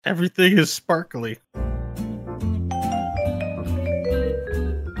Everything is sparkly.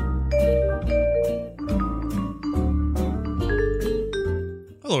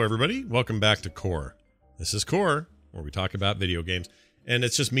 Hello, everybody. Welcome back to Core. This is Core, where we talk about video games. And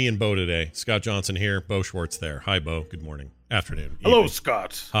it's just me and Bo today. Scott Johnson here, Bo Schwartz there. Hi, Bo. Good morning. Afternoon. Hello, evening.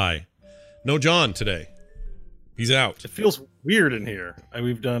 Scott. Hi. No John today. He's out. It feels weird in here.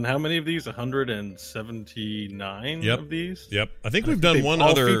 We've done how many of these? 179 Yep. of these? Yep. I think we've done one all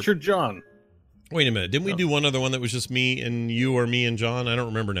other. featured John. Wait a minute. Didn't we do one other one that was just me and you or me and John? I don't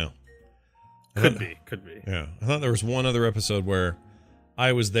remember now. Could be. Yeah. I thought there was one other episode where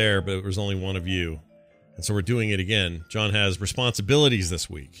I was there, but it was only one of you. And so we're doing it again. John has responsibilities this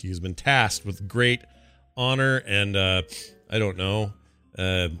week. He's been tasked with great honor and, I don't know,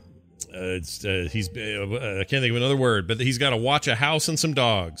 I can't think of another word, but he's got to watch a house and some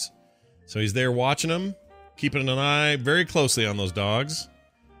dogs. So he's there watching them, keeping an eye very closely on those dogs.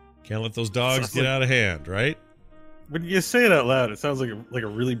 Can't let those dogs get out of hand, right? When you say it out loud, it sounds like a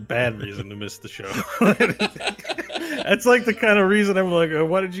really bad reason to miss the show. That's like the kind of reason I'm like, oh,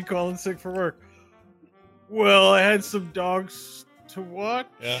 why did you call in sick for work? Well, I had some dogs to watch.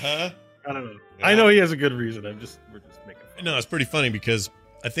 Uh-huh. I don't know. Yeah. I know he has a good reason. We're just making fun. No, it's pretty funny because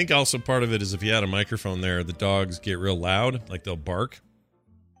I think also part of it is if you had a microphone there, the dogs get real loud, like they'll bark.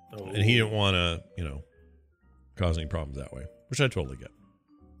 Oh. And he didn't want to, cause any problems that way, which I totally get.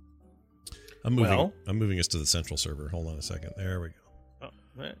 I'm moving us to the central server. Hold on a second. There we go.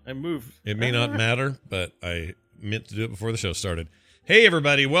 I moved. It may not matter, but I meant to do it before the show started. Hey,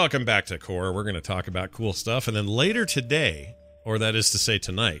 everybody. Welcome back to Core. We're going to talk about cool stuff. And then later today, or that is to say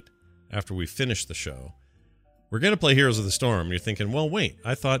tonight, after we finish the show, we're going to play Heroes of the Storm. You're thinking, well, wait,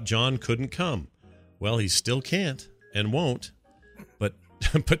 I thought John couldn't come. Well, he still can't and won't. But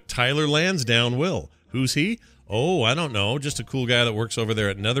Tyler Lansdowne will. Who's he? Oh, I don't know. Just a cool guy that works over there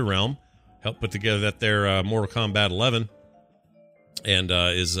at NetherRealm. Helped put together their Mortal Kombat 11. And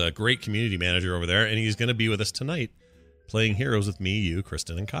is a great community manager over there. And he's going to be with us tonight playing Heroes with me, you,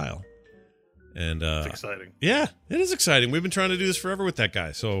 Kristen, and Kyle. And It's exciting. Yeah, it is exciting. We've been trying to do this forever with that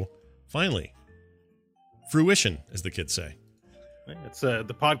guy. So finally, fruition, as the kids say. It's the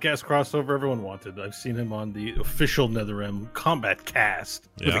podcast crossover everyone wanted. I've seen him on the official NetherRealm Combat Cast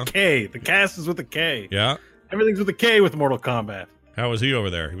with a K. The cast is with a K. Yeah. Everything's with a K with Mortal Kombat. How was he over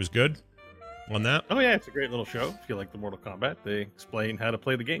there? He was good on that? Oh, yeah. It's a great little show. If you like the Mortal Kombat, they explain how to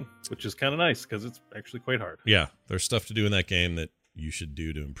play the game, which is kind of nice because it's actually quite hard. Yeah. There's stuff to do in that game that you should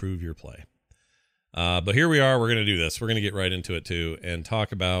do to improve your play. But here we are. We're going to do this. We're going to get right into it, too, and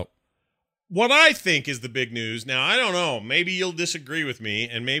talk about what I think is the big news. Now, I don't know. Maybe you'll disagree with me,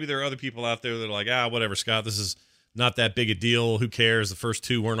 and maybe there are other people out there that are like, whatever, Scott, this is not that big a deal. Who cares? The first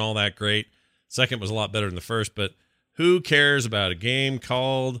two weren't all that great. Second was a lot better than the first, but who cares about a game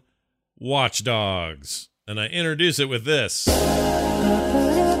called Watch Dogs? And I introduce it with this.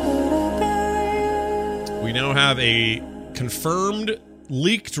 We now have a confirmed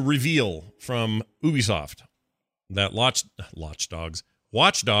leaked reveal from Ubisoft that Watch Dogs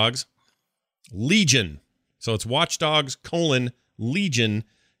Legion. So it's Watch Dogs Legion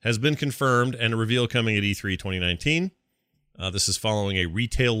has been confirmed, and a reveal coming at E3 2019. This is following a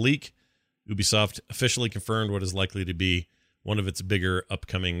retail leak. Ubisoft officially confirmed what is likely to be one of its bigger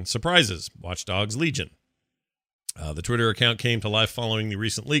upcoming surprises, Watch Dogs Legion. The Twitter account came to life following the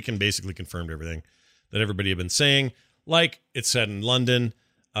recent leak and basically confirmed everything that everybody had been saying, like it's said in London,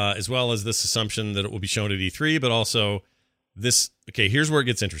 as well as this assumption that it will be shown at E3, but also this. Okay, here's where it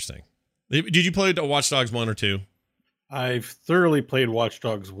gets interesting. Did you play Watch Dogs 1 or 2? I've thoroughly played Watch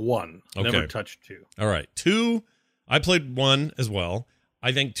Dogs 1. Okay. Never touched 2. All right. 2, I played 1 as well.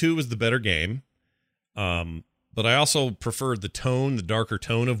 I think 2 was the better game. But I also preferred the darker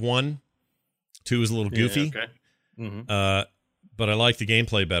tone of 1. 2 is a little goofy. Yeah, okay. Mm-hmm. But I like the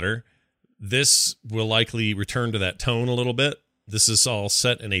gameplay better. This will likely return to that tone a little bit. This is all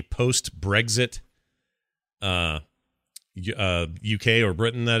set in a post-Brexit UK or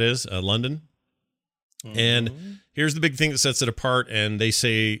Britain, that is, London. Mm-hmm. And here's the big thing that sets it apart. And they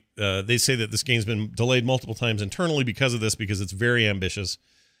say that this game's been delayed multiple times internally because of this, because it's very ambitious.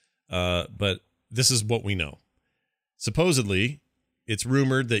 But this is what we know. Supposedly, it's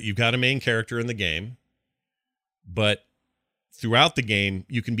rumored that you've got a main character in the game, but throughout the game,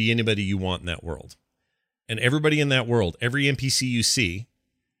 you can be anybody you want in that world. And everybody in that world, every NPC you see,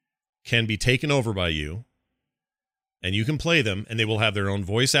 can be taken over by you, and you can play them, and they will have their own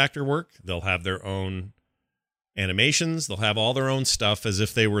voice actor work. They'll have their own animations. They'll have all their own stuff as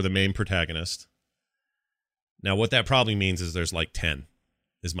if they were the main protagonist. Now, what that probably means is there's like 10,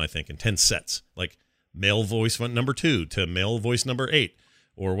 is my thinking. 10 sets. Like male voice number 2 to male voice number 8.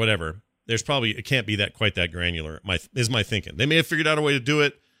 or whatever. It can't be that quite that granular. Is my thinking. They may have figured out a way to do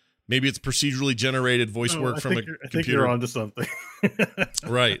it. Maybe it's procedurally generated voice work from a computer. I think you're onto something.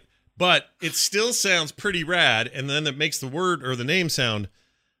 Right. But it still sounds pretty rad, and then it makes the word or the name sound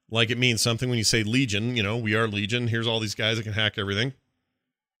like it means something when you say Legion. We are Legion. Here's all these guys that can hack everything.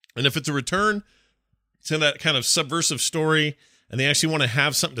 And if it's a return to that kind of subversive story, and they actually want to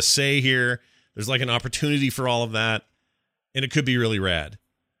have something to say here, there's like an opportunity for all of that, and it could be really rad.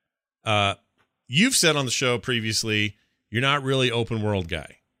 You've said on the show previously, you're not really open world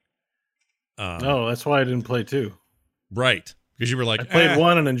guy. No, that's why I didn't play 2. Right. Because you were like, I played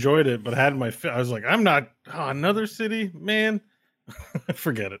 1 and enjoyed it, but had I was like, I'm not another city, man.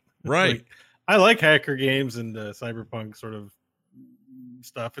 Forget it. Right. Like, I like hacker games and cyberpunk sort of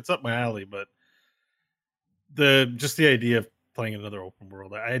stuff. It's up my alley, but the idea of playing another open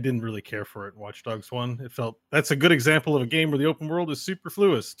world, I didn't really care for it in Watch Dogs 1. It felt that's a good example of a game where the open world is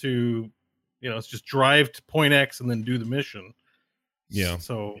superfluous to, it's just drive to point X and then do the mission. Yeah.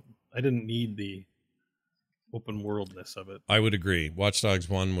 So I didn't need the open worldness of it. I would agree. Watch Dogs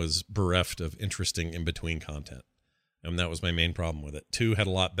 1 was bereft of interesting in-between content. And that was my main problem with it. 2 had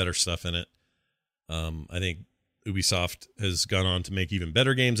a lot better stuff in it. I think Ubisoft has gone on to make even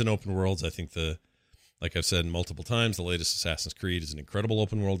better games in open worlds. I think like I've said multiple times, the latest Assassin's Creed is an incredible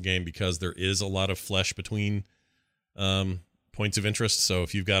open world game because there is a lot of flesh between points of interest. So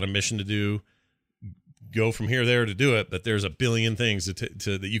if you've got a mission to do, go from here there to do it, but there's a billion things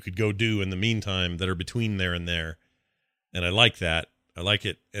that you could go do in the meantime that are between there and there. And I like that. I like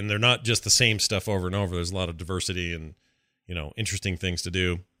it. And they're not just the same stuff over and over. There's a lot of diversity and, interesting things to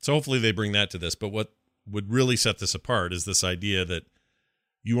do. So hopefully they bring that to this. But what would really set this apart is this idea that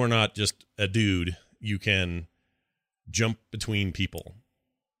you are not just a dude. You can jump between people.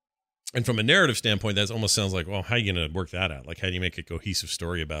 And from a narrative standpoint, that almost sounds like, well, how are you going to work that out? Like, how do you make a cohesive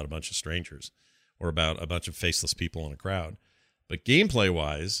story about a bunch of strangers or about a bunch of faceless people in a crowd? But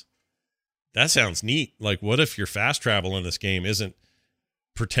gameplay-wise, that sounds neat. Like, what if your fast travel in this game isn't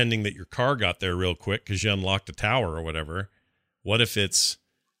pretending that your car got there real quick because you unlocked a tower or whatever? What if it's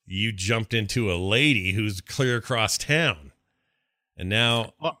you jumped into a lady who's clear across town, and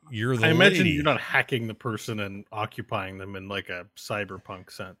now you're the lady? I imagine you're not hacking the person and occupying them in like a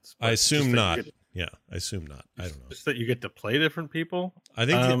cyberpunk sense. I assume not. I assume not. I don't know. Just that you get to play different people. I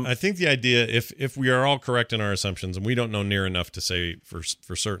think the idea, if we are all correct in our assumptions, and we don't know near enough to say for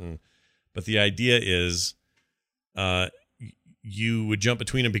certain, but the idea is, you would jump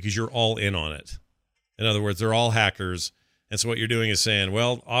between them because you're all in on it. In other words, they're all hackers. And so what you're doing is saying,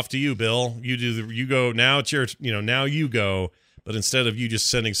 well, off to you, Bill. You go now. It's your, now you go. But instead of you just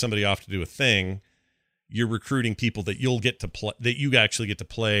sending somebody off to do a thing, you're recruiting people that you'll get to play, that you actually get to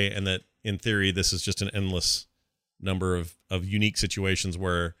play, and that in theory, this is just an endless number of unique situations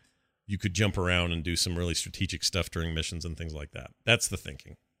where you could jump around and do some really strategic stuff during missions and things like that. That's the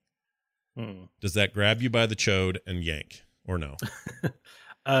thinking. Does that grab you by the chode and yank, or no?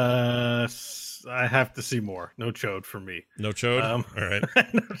 I have to see more. No chode for me. No chode? All right.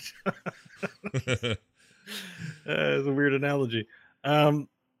 It's a weird analogy.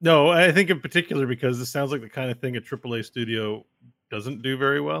 No, I think in particular because this sounds like the kind of thing a AAA studio doesn't do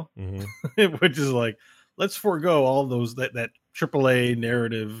very well, which is like, let's forego all those that AAA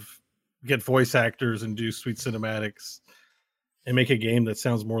narrative, get voice actors and do sweet cinematics, and make a game that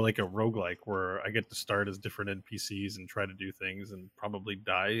sounds more like a roguelike where I get to start as different NPCs and try to do things and probably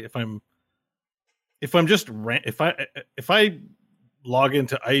die if I log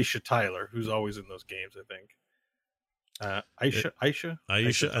into Aisha Tyler, who's always in those games, I think. Aisha. I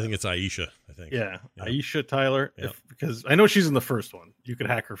think it's Aisha. I think. Yeah. Aisha Tyler. Yeah. Because I know she's in the first one. You could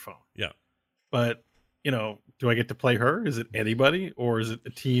hack her phone. Yeah. But do I get to play her? Is it anybody, or is it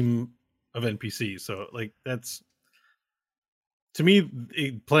a team of NPCs? So like that's, to me,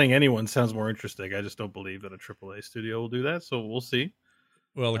 playing anyone sounds more interesting. I just don't believe that a AAA studio will do that. So we'll see.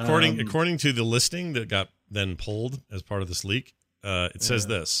 Well, according to the listing that got then pulled as part of this leak, it says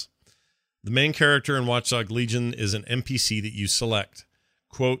this. The main character in Watch Dogs Legion is an NPC that you select.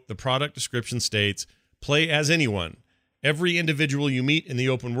 Quote, the product description states, play as anyone. Every individual you meet in the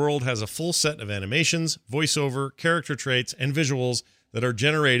open world has a full set of animations, voiceover, character traits, and visuals that are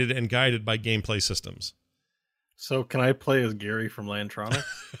generated and guided by gameplay systems. So can I play as Gary from Lantronix?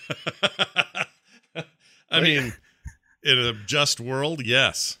 I mean, in a just world,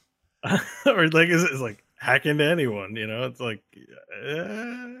 yes. Or like, is it like hack into anyone? It's like,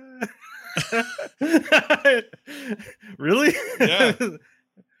 really? Yeah.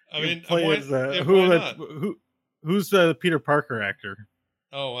 I mean, who's the Peter Parker actor?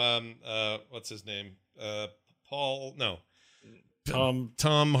 Oh, what's his name? Paul? No.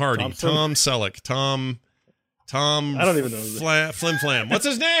 Tom Hardy, Thompson? Tom Selleck, Tom. I don't even know. Flim Flam. What's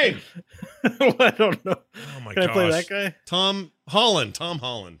his name? I don't know. Oh my Can gosh. I play that guy? Tom Holland.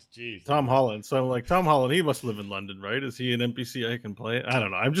 Jeez. Tom Holland. So I'm like, Tom Holland, he must live in London, right? Is he an NPC I can play? I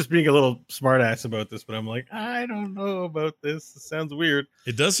don't know. I'm just being a little smart ass about this, but I'm like, I don't know about this. It sounds weird.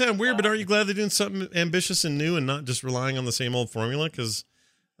 It does sound weird, but aren't you glad they're doing something ambitious and new and not just relying on the same old formula? Because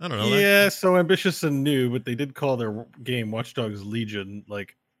I don't know. Yeah, so ambitious and new, but they did call their game Watch Dogs Legion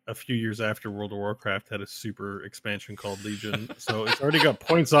like a few years after World of Warcraft had a super expansion called Legion. So it's already got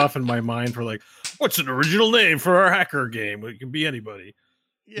points off in my mind for like, what's an original name for our hacker game? It can be anybody.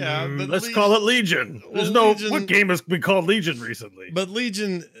 Yeah, but let's call it Legion. There's what game has been called Legion recently? But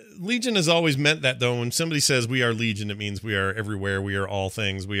Legion has always meant that, though. When somebody says we are Legion, it means we are everywhere. We are all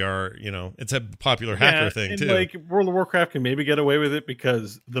things. We are, it's a popular hacker thing too. Like World of Warcraft can maybe get away with it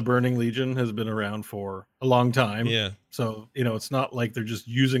because the Burning Legion has been around for a long time. Yeah. So, it's not like they're just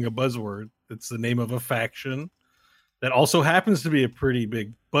using a buzzword. It's the name of a faction that also happens to be a pretty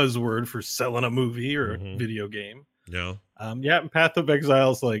big buzzword for selling a movie or a video game. Yeah. And Path of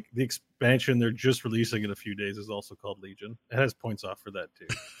Exile's like the expansion they're just releasing in a few days is also called Legion. It has points off for that too.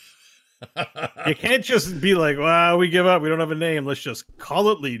 You can't just be like, wow, we give up. We don't have a name. Let's just call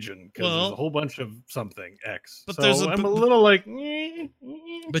it Legion because there's a whole bunch of something X. But so I'm a little like,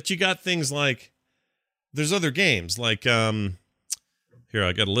 but you got things like there's other games like here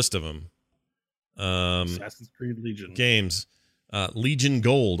I got a list of them. Assassin's Creed Legion games, Legion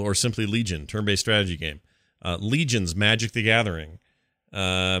Gold or simply Legion, turn-based strategy game. Legion's Magic the Gathering,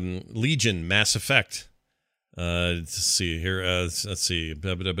 Legion Mass Effect. Let's see here. Let's see.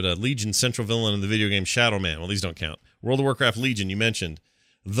 Legion Central Villain in the video game Shadow Man. Well, these don't count. World of Warcraft Legion. You mentioned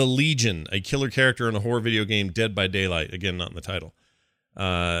the Legion, a killer character in a horror video game Dead by Daylight. Again, not in the title.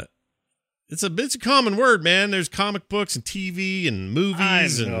 It's a common word, man. There's comic books and TV and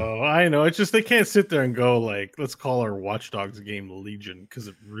movies. I know. It's just they can't sit there and go like, let's call our Watch Dogs game Legion because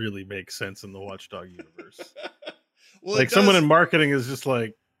it really makes sense in the Watch Dog universe. Well, like someone in marketing is just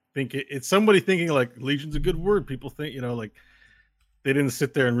like it's somebody thinking like Legion's a good word. People think like they didn't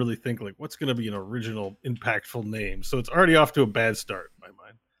sit there and really think like what's going to be an original, impactful name. So it's already off to a bad start in my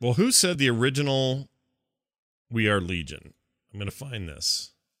mind. Well, who said the original We Are Legion? I'm going to find this.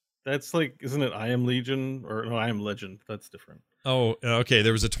 That's like, isn't it I Am Legion? Or no, I Am Legend. That's different. Oh, okay.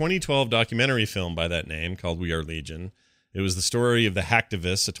 There was a 2012 documentary film by that name called We Are Legion. It was the story of the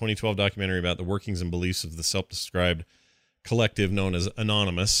Hacktivists, a 2012 documentary about the workings and beliefs of the self-described collective known as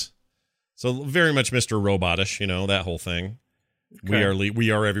Anonymous. So very much Mr. Robotish, that whole thing. Okay.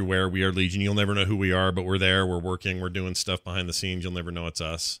 We are everywhere. We are Legion. You'll never know who we are, but we're there. We're working. We're doing stuff behind the scenes. You'll never know it's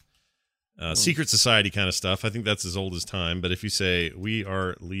us. Secret society kind of stuff. I think that's as old as time. But if you say We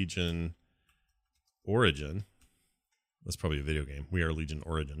Are Legion Origin, that's probably a video game. We Are Legion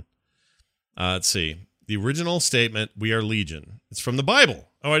Origin. Let's see. The original statement, We Are Legion. It's from the Bible.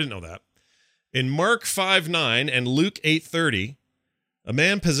 Oh, I didn't know that. In Mark 5:9 and Luke 8:30, a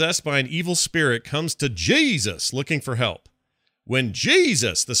man possessed by an evil spirit comes to Jesus looking for help. When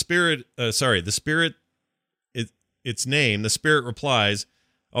Jesus, the spirit, its name, the spirit replies.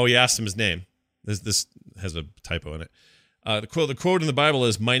 Oh, he asked him his name. This has a typo in it. The quote in the Bible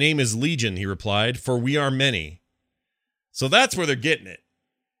is, "My name is Legion," he replied, "for we are many." So that's where they're getting it.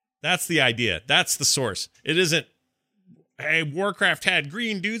 That's the idea. That's the source. It isn't, hey, Warcraft had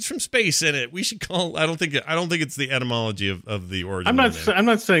green dudes from space in it. We should call. I don't think it's the etymology of the origin. I'm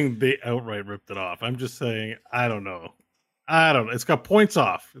not saying they outright ripped it off. I'm just saying I don't know. It's got points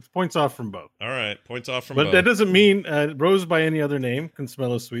off. It's points off from both. All right, points off from both. But that doesn't mean Rose by any other name can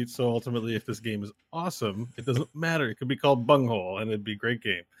smell as sweet. So ultimately, if this game is awesome, it doesn't matter. It could be called Bunghole, and it'd be a great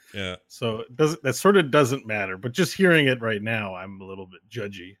game. Yeah. So that sort of doesn't matter. But just hearing it right now, I'm a little bit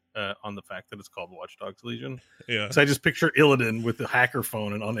judgy on the fact that it's called Watch Dogs Legion. Yeah. So I just picture Illidan with the hacker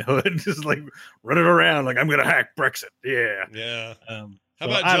phone and on the hood, just like running around like I'm gonna hack Brexit. Yeah. Yeah. How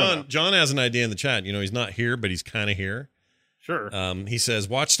about John? John has an idea in the chat. He's not here, but he's kind of here. Sure. He says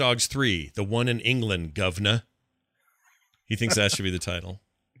Watch Dogs 3, the one in England, governor. He thinks that should be the title.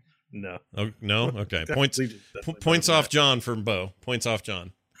 No. Oh, no? Okay. Points off John from Bo. Points off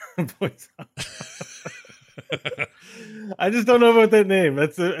John. Points off. I just don't know about that name. I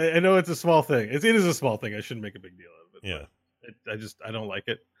know it's a small thing. It is a small thing. I shouldn't make a big deal out of it. Yeah. I don't like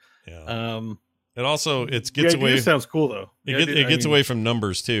it. Yeah. It also gets away. It sounds cool though. It gets away from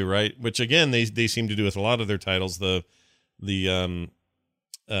numbers too, right? Which again they seem to do with a lot of their titles.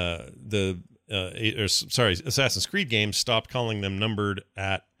 Assassin's Creed games stopped calling them numbered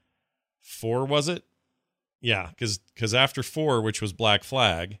at 4, was it? Yeah, because after 4, which was Black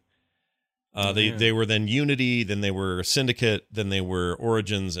Flag, They were then Unity, then they were Syndicate, then they were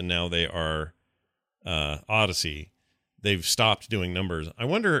Origins, and now they are Odyssey. They've stopped doing numbers. I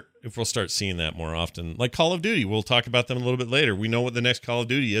wonder if we'll start seeing that more often. Like Call of Duty, we'll talk about them a little bit later. We know what the next Call of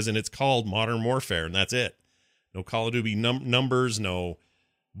Duty is, and it's called Modern Warfare, and that's it. No Call of Duty numbers, no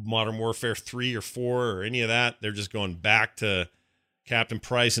Modern Warfare 3 or 4 or any of that. They're just going back to Captain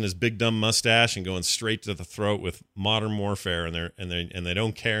Price and his big dumb mustache and going straight to the throat with Modern Warfare, and they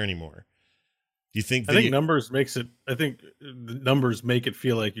don't care anymore. Do you think? I think numbers makes it. I think the numbers make it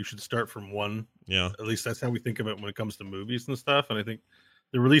feel like you should start from one. Yeah. At least that's how we think of it when it comes to movies and stuff. And I think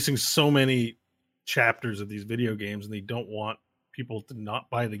they're releasing so many chapters of these video games, and they don't want people to not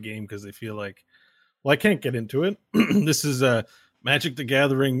buy the game because they feel like, well, I can't get into it. This is Magic the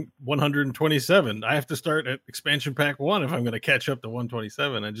Gathering 127. I have to start at expansion pack 1 if I'm going to catch up to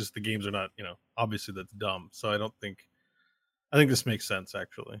 127. And just the games are not, obviously that's dumb. So I think this makes sense,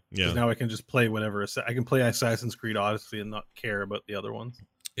 actually. Yeah. Now I can just play whatever. I can play Assassin's Creed Odyssey and not care about the other ones.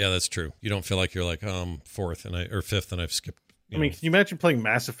 Yeah, that's true. You don't feel like you're like, fourth or fifth, and I've skipped. I mean, can you imagine playing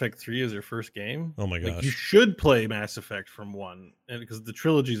Mass Effect 3 as your first game? Oh my gosh. Like, you should play Mass Effect from 1, and because the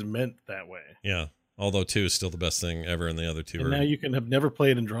trilogy's meant that way. Yeah. Although 2 is still the best thing ever, and the other two are. Now you can have never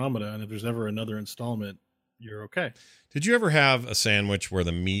played Andromeda, and if there's ever another installment, you're okay. Did you ever have a sandwich where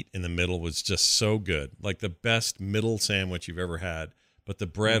the meat in the middle was just so good, like the best middle sandwich you've ever had, but the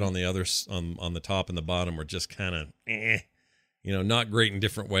bread on the other on the top and the bottom were just kind of, not great in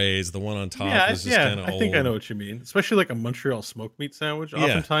different ways. The one on top is just kind of old. I think I know what you mean. Especially like a Montreal smoked meat sandwich. Yeah.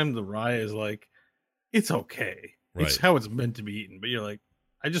 Oftentimes the rye is like, it's okay. Right. It's how it's meant to be eaten. But you're like,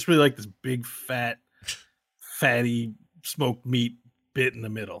 I just really like this big fatty smoked meat bit in the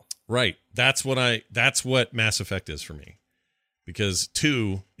middle. Right. That's what Mass Effect is for me. Because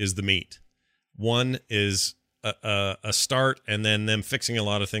 2 is the meat. 1 is a start, and then them fixing a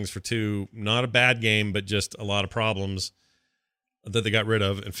lot of things for 2. Not a bad game, but just a lot of problems that they got rid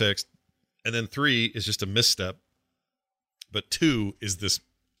of and fixed. And then 3 is just a misstep. But 2 is this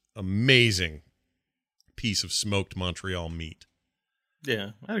amazing piece of smoked Montreal meat.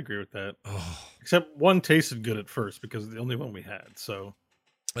 Yeah, I'd agree with that. Oh. Except 1 tasted good at first because it's the only one we had. So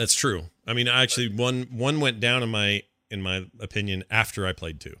that's true. I mean, actually, one went down in my opinion after I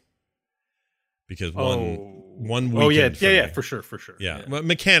played 2. Because one weekend. For sure. Yeah, well,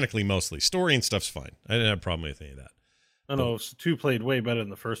 mechanically mostly. Story and stuff's fine. I didn't have a problem with any of that. No, 2 played way better than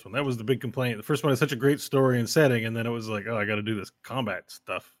the first one. That was the big complaint. The first one had such a great story and setting, and then it was like, I got to do this combat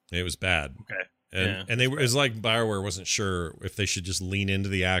stuff. It was bad. Okay. And it was like BioWare wasn't sure if they should just lean into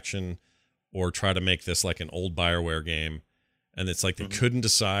the action or try to make this like an old BioWare game. And it's like they couldn't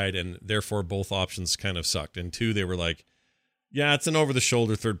decide, and therefore both options kind of sucked. And 2, they were like, yeah, it's an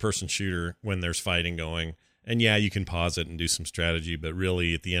over-the-shoulder third-person shooter when there's fighting going. And yeah, you can pause it and do some strategy, but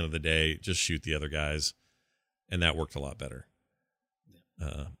really, at the end of the day, just shoot the other guys. And that worked a lot better.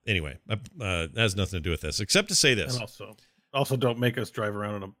 Anyway, that has nothing to do with this, except to say this. And also don't make us drive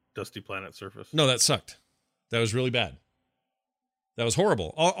around on a dusty planet surface. No, that sucked. That was really bad. That was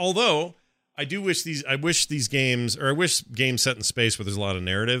horrible. Although I wish these games, or I wish games set in space where there's a lot of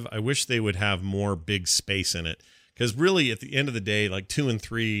narrative, I wish they would have more big space in it. Because really, at the end of the day, like 2 and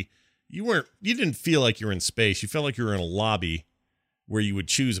 3, you didn't feel like you were in space. You felt like you were in a lobby where you would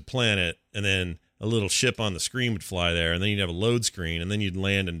choose a planet, and then a little ship on the screen would fly there, and then you'd have a load screen, and then you'd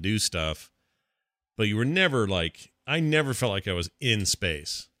land and do stuff. But you were never like, I never felt like I was in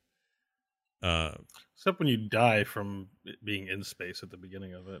space. Except when you die from being in space at the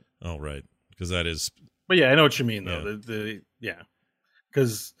beginning of it. Oh, right. Because that is. But yeah, I know what you mean, though. Yeah.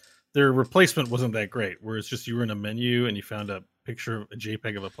 Because their replacement wasn't that great, where it's just you were in a menu and you found a picture, a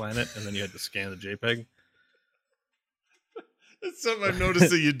JPEG of a planet, and then you had to scan the JPEG. It's something I've noticed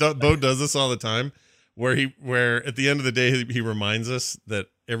that Bo does this all the time, where at the end of the day he reminds us that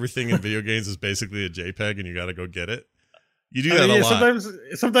everything in video games is basically a JPEG and you got to go get it. You do that a lot.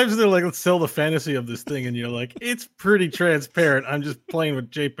 Sometimes they're like, let's sell the fantasy of this thing, and you're like, it's pretty transparent. I'm just playing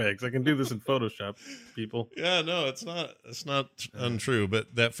with JPEGs. I can do this in Photoshop, people. Yeah, no, it's not untrue.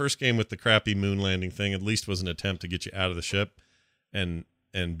 But that first game with the crappy moon landing thing at least was an attempt to get you out of the ship and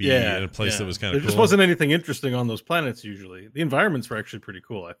be in a place that was kind of cool. There just wasn't anything interesting on those planets usually. The environments were actually pretty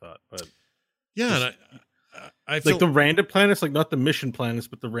cool, I thought. But yeah, and I feel like the random planets, like not the mission planets,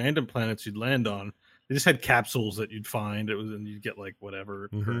 but the random planets you'd land on. They just had capsules that you'd find. And you'd get like whatever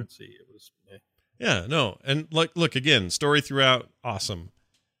currency. It was. Yeah, no, and look again. Story throughout, awesome.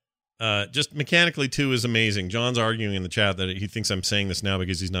 Just mechanically 2 is amazing. John's arguing in the chat that he thinks I'm saying this now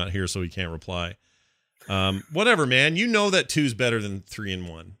because he's not here, so he can't reply. Whatever, man. You know that 2 is better than 3 and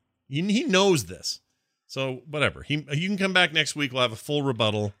 1. He knows this. So whatever. You can come back next week. We'll have a full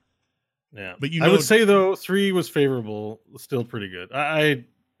rebuttal. Yeah, But I would say though 3 was favorable, still pretty good. I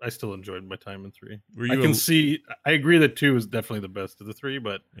still enjoyed my time in 3. I agree that 2 is definitely the best of the 3,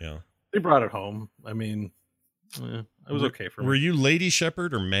 but yeah, they brought it home. I mean, it was okay for me. Were you Lady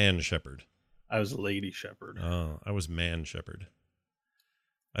Shepherd or Man Shepherd? I was Lady Shepherd. Oh, I was Man Shepherd.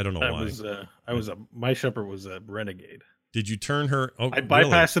 I don't know why. My Shepherd was a renegade. Did you turn her? Oh, I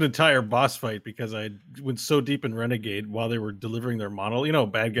bypassed an entire boss fight because I went so deep in Renegade while they were delivering their monologue. You know,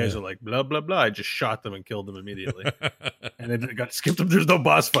 bad guys are like blah blah blah. I just shot them and killed them immediately, and it got skipped them. There's no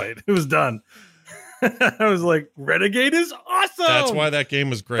boss fight. It was done. I was like, Renegade is awesome. That's why that game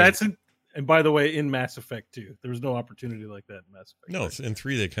was great. And by the way, in Mass Effect 2, there was no opportunity like that in Mass Effect. No, in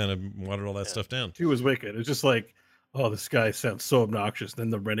 3 they kind of watered all that stuff down. 2 was wicked. It was just like, oh, this guy sounds so obnoxious. Then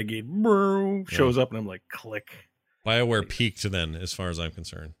the Renegade shows up, and I'm like, click. BioWare peaked then, as far as I'm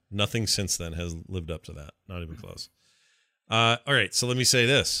concerned. Nothing since then has lived up to that. Not even close. All right, so let me say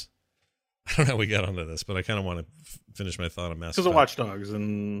this. I don't know how we got onto this, but I kind of want to finish my thought on Mass Effect. Because of Watch Dogs.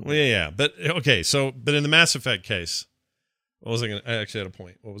 And... Well, yeah. But, okay, but in the Mass Effect case, what was I going to... I actually had a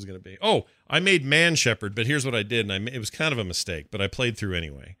point. What was it going to be? Oh, I made Man Shepherd, but here's what I did, and it was kind of a mistake, but I played through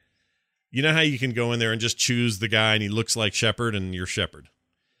anyway. You know how you can go in there and just choose the guy, and he looks like Shepherd, and you're Shepherd?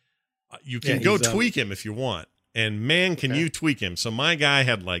 You can go tweak him if you want. And man, can you tweak him. So my guy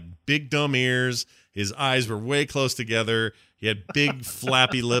had like big dumb ears. His eyes were way close together. He had big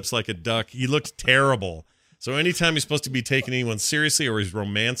flappy lips like a duck. He looked terrible. So anytime he's supposed to be taking anyone seriously or he's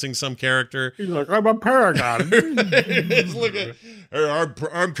romancing some character. He's like, I'm a paragon. Look at, hey,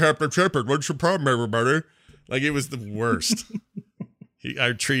 I'm Captain Shepherd. What's your problem, everybody? Like, it was the worst.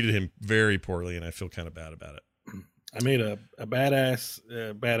 I treated him very poorly, and I feel kind of bad about it. I made a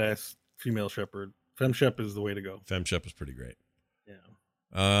badass female shepherd. FemShep is the way to go. FemShep is pretty great.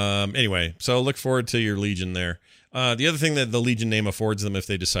 Yeah. Anyway, so look forward to your Legion there. The other thing that the Legion name affords them if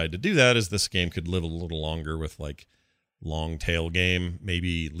they decide to do that is this game could live a little longer with like long tail game.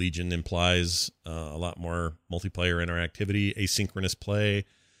 Maybe Legion implies a lot more multiplayer interactivity, asynchronous play,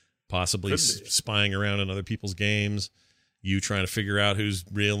 possibly spying around in other people's games, you trying to figure out who's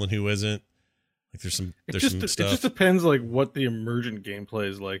real and who isn't. Like there's some stuff. It just depends like what the emergent gameplay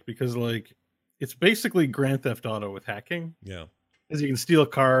is like, because like it's basically Grand Theft Auto with hacking. Yeah. Because you can steal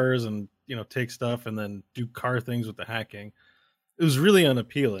cars and, you know, take stuff and then do car things with the hacking. It was really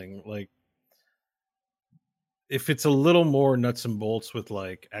unappealing. Like, if it's a little more nuts and bolts with,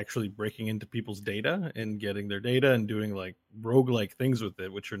 like, actually breaking into people's data and getting their data and doing, like, roguelike things with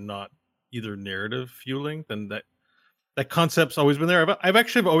it, which are not either narrative fueling, then that concept's always been there. I've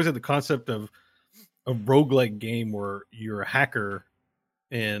actually always had the concept of a roguelike game where you're a hacker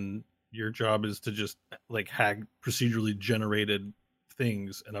and your job is to just like hack procedurally generated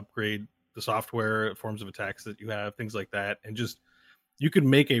things and upgrade the software, forms of attacks that you have, things like that. And just, you could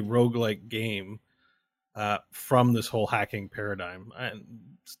make a roguelike game from this whole hacking paradigm. And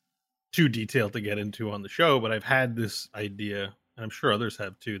it's too detailed to get into on the show, but I've had this idea, and I'm sure others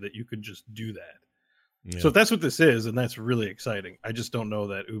have too, that you could just do that. Yeah. So if that's what this is, and that's really exciting. I just don't know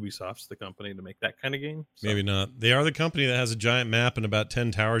that Ubisoft's the company to make that kind of game. So. Maybe not. They are the company that has a giant map and about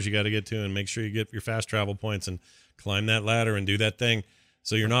 10 towers you got to get to, and make sure you get your fast travel points and climb that ladder and do that thing.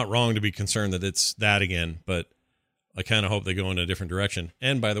 So you're not wrong to be concerned that it's that again, but I kind of hope they go in a different direction.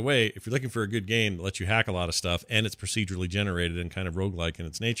 And by the way, if you're looking for a good game that lets you hack a lot of stuff and it's procedurally generated and kind of roguelike in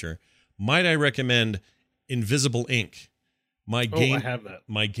its nature, might I recommend Invisible Ink? I have that.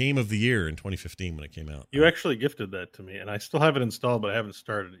 My game of the year in 2015 when it came out. You actually gifted that to me, and I still have it installed, but I haven't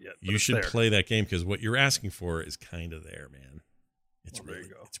started it yet. You should play that game because what you're asking for is kind of there, man. It's really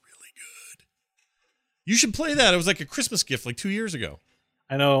good. You should play that. It was like a Christmas gift like 2 years ago.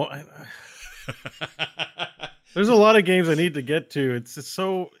 I know. There's a lot of games I need to get to. It's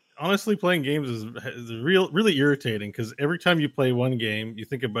so... Honestly, playing games is really irritating because every time you play one game, you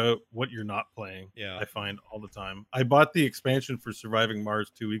think about what you're not playing. Yeah, I find all the time. I bought the expansion for Surviving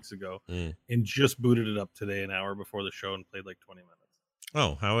Mars 2 weeks ago and just booted it up today, an hour before the show, and played like 20 minutes.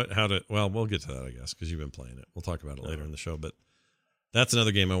 Oh, how did? Well, we'll get to that, I guess, because you've been playing it. We'll talk about it later in the show, but that's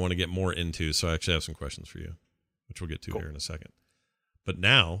another game I want to get more into. So I actually have some questions for you, which we'll get to here in a second. But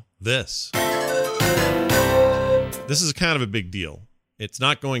now this is kind of a big deal. It's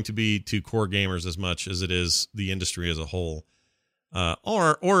not going to be to core gamers as much as it is the industry as a whole,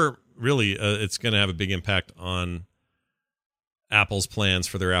 or really, it's going to have a big impact on Apple's plans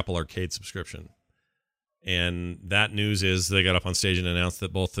for their Apple Arcade subscription. And that news is they got up on stage and announced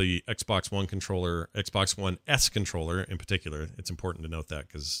that both the Xbox One controller, Xbox One S controller in particular, it's important to note that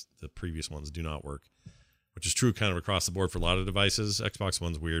because the previous ones do not work, which is true kind of across the board for a lot of devices. Xbox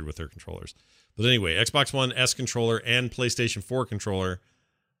One's weird with their controllers. But anyway, Xbox One S controller and PlayStation 4 controller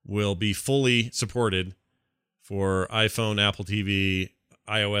will be fully supported for iPhone, Apple TV,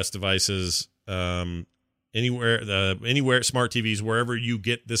 iOS devices, anywhere smart TVs, wherever you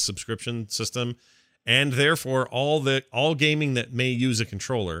get this subscription system, and therefore all gaming that may use a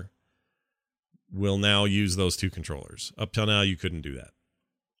controller will now use those two controllers. Up till now, you couldn't do that.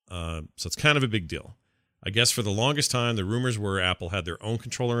 So it's kind of a big deal. I guess for the longest time, the rumors were Apple had their own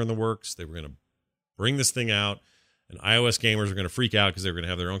controller in the works. They were going to bring this thing out, and iOS gamers were going to freak out because they were going to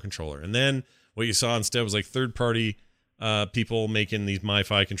have their own controller. And then what you saw instead was like third-party people making these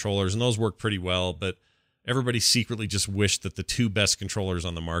MiFi controllers, and those work pretty well, but everybody secretly just wished that the two best controllers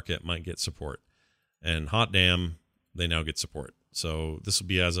on the market might get support. And hot damn, they now get support. So this will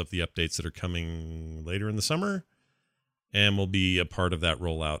be as of the updates that are coming later in the summer, and will be a part of that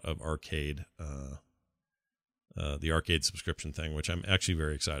rollout of Arcade, the Arcade subscription thing, which I'm actually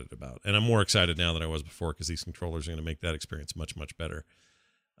very excited about. And I'm more excited now than I was before because these controllers are going to make that experience much, much better.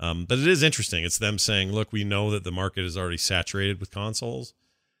 But it is interesting. It's them saying, look, we know that the market is already saturated with consoles.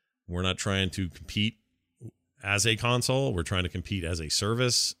 We're not trying to compete as a console. We're trying to compete as a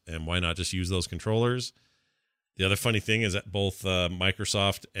service. And why not just use those controllers? The other funny thing is that both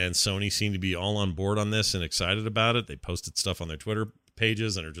Microsoft and Sony seem to be all on board on this and excited about it. They posted stuff on their Twitter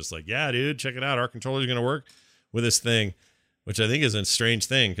pages and are just like, yeah, dude, check it out. Our controller is going to work with this thing, which I think is a strange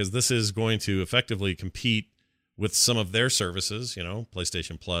thing because this is going to effectively compete with some of their services, you know,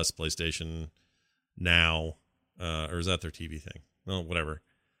 PlayStation Plus, PlayStation Now, or is that their TV thing? Well, whatever.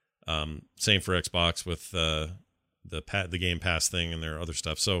 Same for Xbox with the Game Pass thing and their other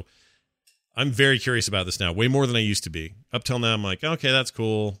stuff. So I'm very curious about this now, way more than I used to be. Up till now, I'm like, okay, that's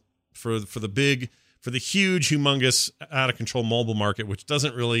cool. For the huge, humongous, out of control mobile market, which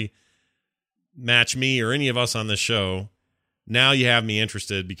doesn't really match me or any of us on this show. Now you have me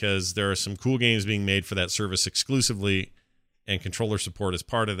interested because there are some cool games being made for that service exclusively, and controller support is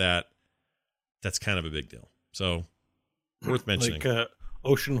part of that. That's kind of a big deal. So worth mentioning. Like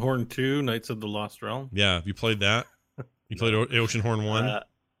Oceanhorn 2, Knights of the Lost Realm. Yeah, have you played that? You played Oceanhorn 1?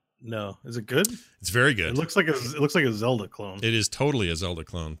 No. Is it good? It's very good. It looks like a Zelda clone. It is totally a Zelda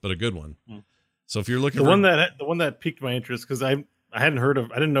clone, but a good one. So if you're looking the for one that piqued my interest, because I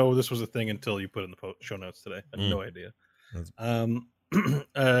didn't know this was a thing until you put it in the show notes today. I had no idea.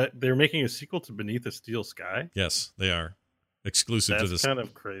 They're making a sequel to Beneath a Steel Sky. Yes, they are exclusive to this kind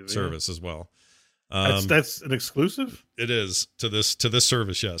of crazy service as well. That's an exclusive. It is to this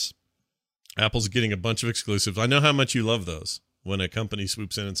service. Yes, Apple's getting a bunch of exclusives. I know how much you love those. When a company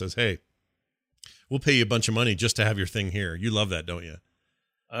swoops in and says, "Hey, we'll pay you a bunch of money just to have your thing here," you love that, don't you?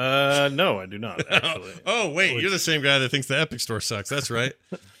 No, I do not. Actually. Oh, wait, you're the same guy that thinks the Epic Store sucks. That's right.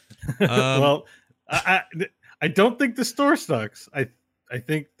 Well, I don't think the store sucks. I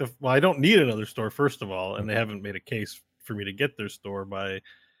think I don't need another store, first of all, and they haven't made a case for me to get their store by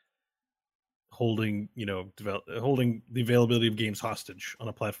holding the availability of games hostage on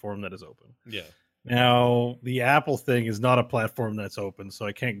a platform that is open. Yeah. Now, the Apple thing is not a platform that's open, so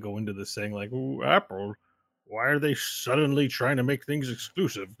I can't go into this saying like, "Ooh, Apple, why are they suddenly trying to make things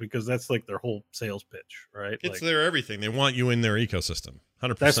exclusive?" Because that's like their whole sales pitch, right? It's their everything. They want you in their ecosystem.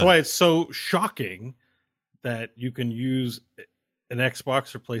 100%. That's why it's so shocking that you can use an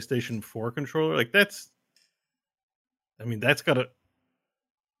Xbox or PlayStation 4 controller. Like that's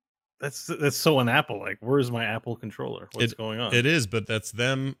so un-Apple. Like, where's my Apple controller? What's going on? It is, but that's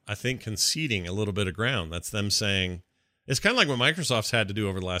them, I think, conceding a little bit of ground. That's them saying, it's kind of like what Microsoft's had to do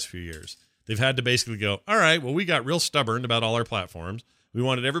over the last few years. They've had to basically go, all right, well, we got real stubborn about all our platforms. We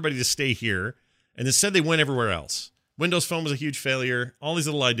wanted everybody to stay here. And instead they went everywhere else. Windows Phone was a huge failure. All these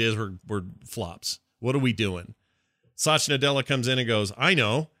little ideas were flops. What are we doing? Satya Nadella comes in and goes, I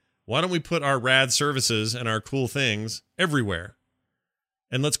know. Why don't we put our rad services and our cool things everywhere?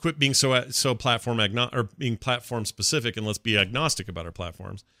 And let's quit being so platform or being platform specific, and let's be agnostic about our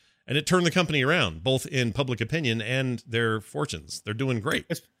platforms. And it turned the company around, both in public opinion and their fortunes. They're doing great.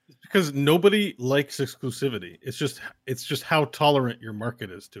 It's because nobody likes exclusivity. It's just how tolerant your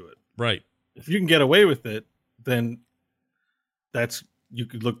market is to it. Right. If you can get away with it, then you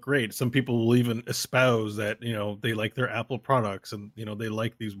could look great. Some people will even espouse that, they like their Apple products and, they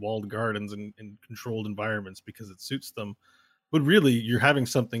like these walled gardens and controlled environments because it suits them. But really, you're having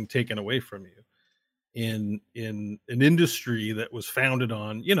something taken away from you in an industry that was founded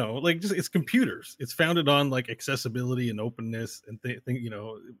on, it's computers. It's founded on like accessibility and openness and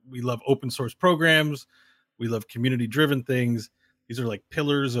we love open source programs. We love community driven things. These are like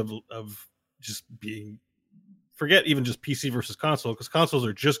pillars of just being, forget even just PC versus console, because consoles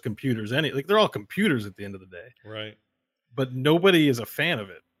are just computers. They're all computers at the end of the day. Right. But nobody is a fan of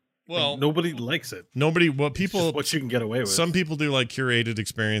it. Well, like, nobody likes it. Nobody. Well, It's people. just what you can get away with. Some people do like curated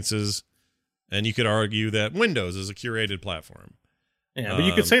experiences, and you could argue that Windows is a curated platform. Yeah, but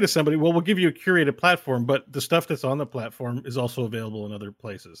you could say to somebody, "Well, we'll give you a curated platform, but the stuff that's on the platform is also available in other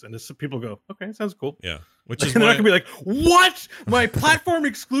places." And people go, "Okay, sounds cool." Yeah, which is they're why, not gonna be like, "What? My platform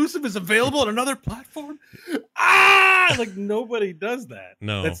exclusive is available on another platform?" Like nobody does that.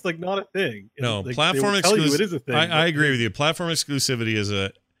 No. That's like not a thing. No, like, platform they will tell you exclusive. it is a thing. I agree with you. Platform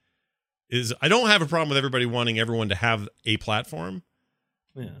exclusivity is. I don't have a problem with everybody wanting everyone to have a platform,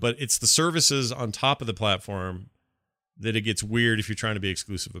 but it's the services on top of the platform that it gets weird if you're trying to be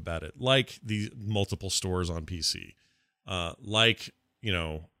exclusive about it. Like the multiple stores on PC. Like, you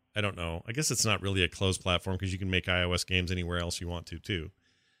know, I don't know. I guess it's not really a closed platform because you can make iOS games anywhere else you want to too.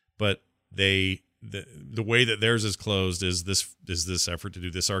 But the way that theirs is closed is this effort to do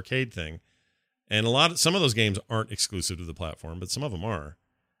this arcade thing. And some of those games aren't exclusive to the platform, but some of them are.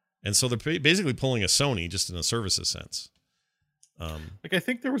 And so they're basically pulling a Sony just in a services sense. Like I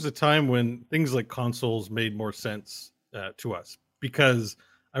think there was a time when things like consoles made more sense to us, because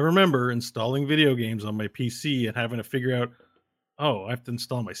I remember installing video games on my PC and having to figure out, oh, I have to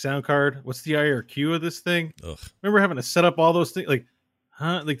install my sound card. What's the IRQ of this thing? Ugh. Remember having to set up all those things, like,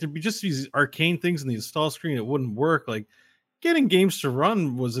 like there'd be just these arcane things in the install screen that wouldn't work. Like getting games to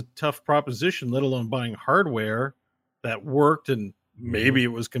run was a tough proposition, let alone buying hardware that worked and maybe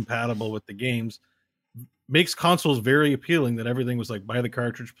it was compatible with the games. Makes consoles very appealing that everything was like, buy the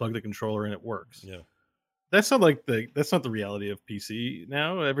cartridge, plug the controller, and it works. Yeah. That's not the reality of PC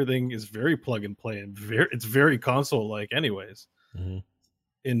now. Everything is very plug and play and it's very console like anyways,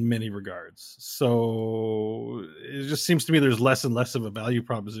 in many regards. So it just seems to me there's less and less of a value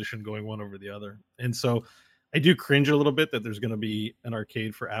proposition going one over the other. And so I do cringe a little bit that there's going to be an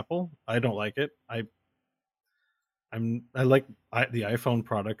arcade for Apple. I don't like it. I like the iPhone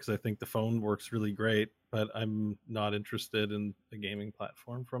product because I think the phone works really great, but I'm not interested in the gaming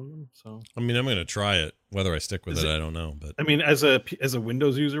platform from them. So I mean, I'm going to try it. Whether I stick with it, I don't know. But I mean, as a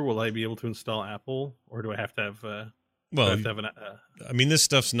Windows user, will I be able to install Apple, or do I have to have? I mean, this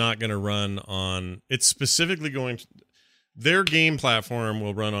stuff's not going to run on. It's specifically going. Their game platform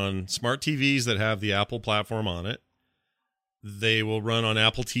will run on smart TVs that have the Apple platform on it. They will run on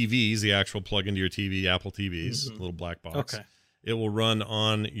Apple TVs, the actual plug into your TV, Apple TVs, little black box. Okay. It will run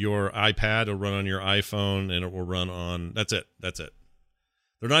on your iPad, it'll run on your iPhone, and it will run on. That's it.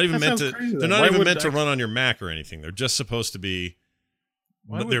 They're not even meant to. They're not even meant to run on your Mac or anything. They're just supposed to be.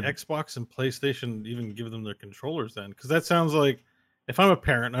 Why would Xbox and PlayStation even give them their controllers then? Because that sounds like, if I'm a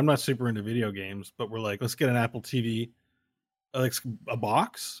parent, I'm not super into video games, but we're like, let's get an Apple TV, like a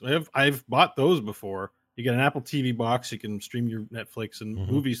box. I've bought those before. You get an Apple TV box, you can stream your Netflix and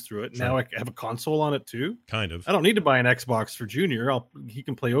movies through it. Sure. Now I have a console on it too. Kind of. I don't need to buy an Xbox for Junior. He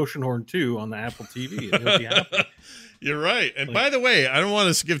can play Oceanhorn 2 on the Apple TV. And he'll be happy. You're right. And by the way, I don't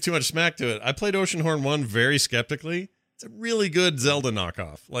want to give too much smack to it. I played Oceanhorn 1 very skeptically. It's a really good Zelda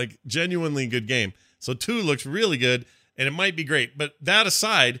knockoff, like genuinely good game. So 2 looks really good, and it might be great. But that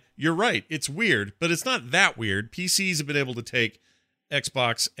aside, you're right. It's weird, but it's not that weird. PCs have been able to take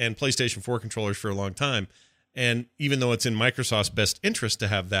Xbox and PlayStation 4 controllers for a long time. And even though it's in Microsoft's best interest to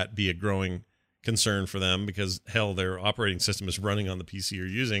have that be a growing concern for them, because hell, their operating system is running on the PC you're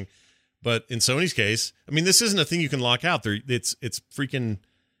using. But in Sony's case, I mean, this isn't a thing you can lock out. It's freaking,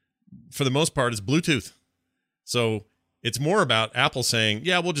 for the most part, it's Bluetooth. So it's more about Apple saying,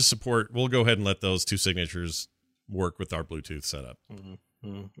 yeah, we'll go ahead and let those 2 signatures work with our Bluetooth setup.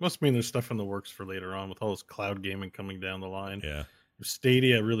 Must mean there's stuff in the works for later on with all this cloud gaming coming down the line. Yeah. If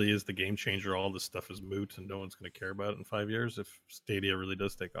Stadia really is the game changer, all this stuff is moot and no one's going to care about it in 5 years if Stadia really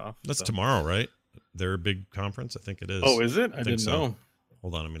does take off. That's tomorrow, right? Their big conference? I think it is. Oh, is it? I didn't know.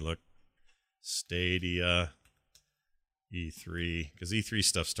 Hold on, let me look. Stadia E3, because E3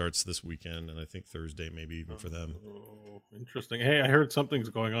 stuff starts this weekend, and I think Thursday maybe even for them. Oh, interesting. Hey, I heard something's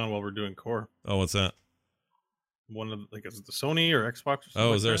going on while we're doing Core. Oh, what's that? One of is it the Sony or Xbox? Or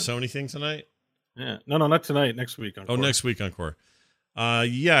something is there a Sony thing tonight? Yeah, no, not tonight. Next week on Core. Next week on Core.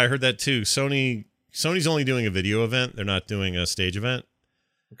 Yeah, I heard that too. Sony's only doing a video event. They're not doing a stage event.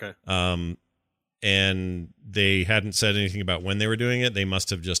 Okay. And they hadn't said anything about when they were doing it. They must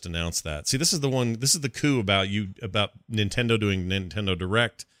have just announced that. See, this is the coup about Nintendo doing Nintendo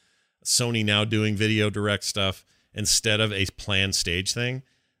Direct, Sony now doing video direct stuff instead of a planned stage thing.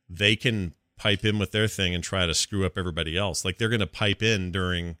 They can pipe in with their thing and try to screw up everybody else. Like they're going to pipe in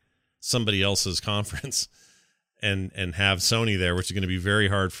during somebody else's conference and have Sony there, which is going to be very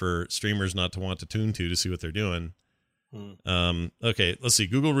hard for streamers not to want to tune to see what they're doing. Okay, let's see.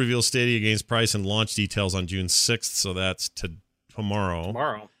 Google reveals Stadia gains price and launch details on June 6th, so that's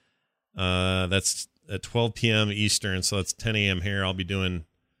tomorrow. That's at 12 p.m. Eastern, so that's 10 a.m. here. I'll be doing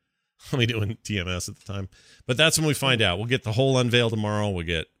TMS at the time. But that's when we find out. We'll get the whole unveil tomorrow. We'll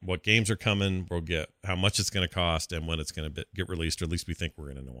get what games are coming. We'll get how much it's going to cost and when it's going to get released, or at least we think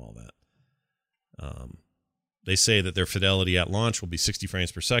we're going to know all that. They say that their fidelity at launch will be 60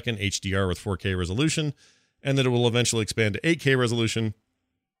 frames per second, HDR with 4K resolution, and that it will eventually expand to 8K resolution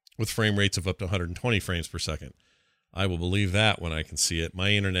with frame rates of up to 120 frames per second. I will believe that when I can see it.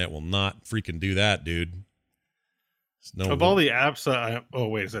 My internet will not freaking do that, dude. Of all the apps, oh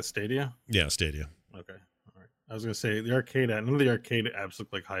wait, is that Stadia? Yeah, Stadia. Okay, all right. I was gonna say the arcade. None of the arcade apps look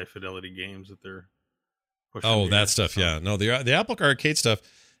like high fidelity games that they're pushing. Oh, that stuff. Yeah, no, the Apple Arcade stuff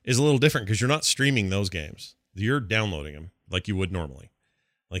is a little different because you're not streaming those games. You're downloading them like you would normally.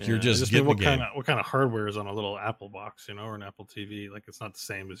 Like you're just getting the game. What kind of hardware is on a little Apple box, or an Apple TV? Like it's not the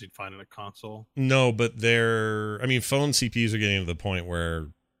same as you'd find in a console. No, but phone CPUs are getting to the point where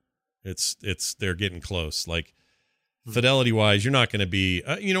they're getting close. Like fidelity wise, you're not going to be.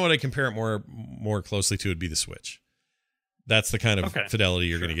 You know what I compare it more closely to would be the Switch. That's the kind of fidelity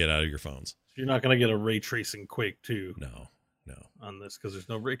you're going to get out of your phones. You're not going to get a ray tracing Quake 2. No. On this because there's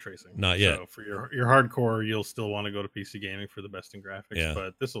no ray tracing. Not yet. So for your hardcore, you'll still want to go to PC gaming for the best in graphics. Yeah.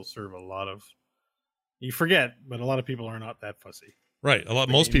 But this will serve a lot of. You forget, but a lot of people are not that fussy. Right.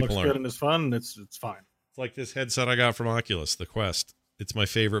 Most people aren't. Good and it's fun. It's fine. It's like this headset I got from Oculus, the Quest. It's my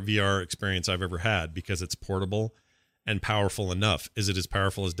favorite VR experience I've ever had because it's portable and powerful enough. Is it as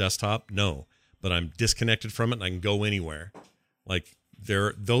powerful as desktop? No, but I'm disconnected from it and I can go anywhere. Like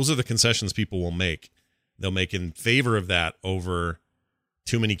those are the concessions people will make. They'll make in favor of that over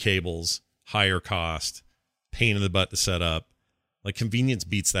too many cables, higher cost, pain in the butt to set up. Like convenience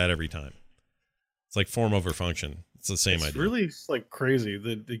beats that every time. It's like form over function. It's the same idea. It's really like crazy.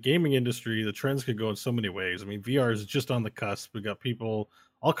 The gaming industry, the trends could go in so many ways. I mean, VR is just on the cusp. We got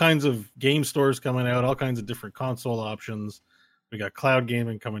all kinds of game stores coming out, all kinds of different console options. We got cloud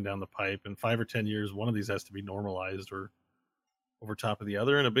gaming coming down the pipe. In 5 or 10 years, one of these has to be normalized or over top of the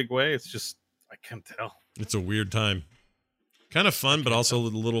other in a big way. It's just, I can't tell. It's a weird time. Kind of fun, but also a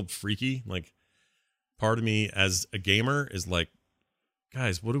little freaky. Like, part of me as a gamer is like,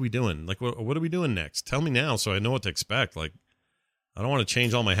 guys, what are we doing? Like, what are we doing next? Tell me now so I know what to expect. Like, I don't want to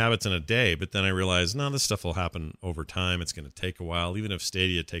change all my habits in a day, but then I realize, no, this stuff will happen over time. It's going to take a while. Even if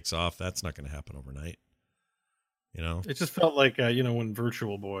Stadia takes off, that's not going to happen overnight. It just felt like, when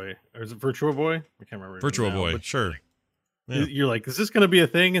Virtual Boy, or is it Virtual Boy? I can't remember. Virtual Boy, sure. Yeah. You're like, is this going to be a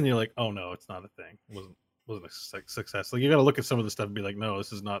thing? And you're like, oh no, it's not a thing. It wasn't a success. Like you got to look at some of the stuff and be like, no,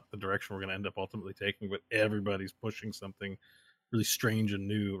 this is not the direction we're going to end up ultimately taking. But everybody's pushing something really strange and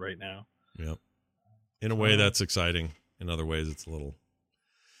new right now. Yep. In a way, that's exciting. In other ways, it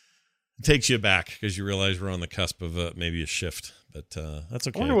takes you back because you realize we're on the cusp of maybe a shift. But that's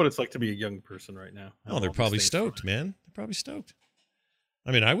okay. I wonder what it's like to be a young person right now. Oh, they're probably stoked, man. They're probably stoked.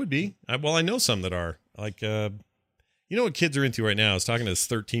 I mean, I would be. I know some that are. Like, what kids are into right now? I was talking to this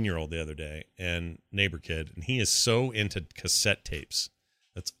 13-year-old the other day, and neighbor kid, and he is so into cassette tapes.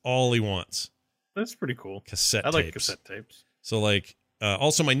 That's all he wants. That's pretty cool. Cassette tapes. I like tapes. Cassette tapes. So, like,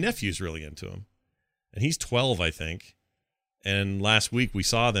 also my nephew's really into them. And he's 12, I think. And last week we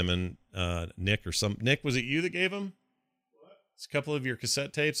saw them, and Nick, was it you that gave him? What? It's a couple of your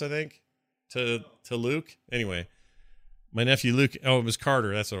cassette tapes, I think, to Luke. Anyway, my nephew Luke, it was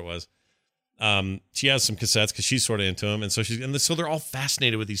Carter, that's what it was. She has some cassettes because she's sort of into them, and so so they're all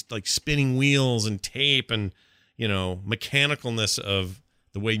fascinated with these like spinning wheels and tape and mechanicalness of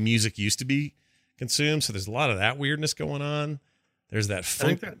the way music used to be consumed. So there's a lot of that weirdness going on. There's that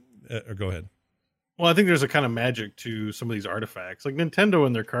funk. Go ahead. Well, I think there's a kind of magic to some of these artifacts. Like Nintendo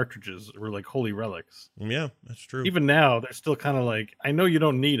and their cartridges were like holy relics. Yeah, that's true. Even now, they're still kind of like, I know you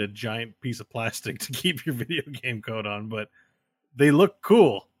don't need a giant piece of plastic to keep your video game code on, but they look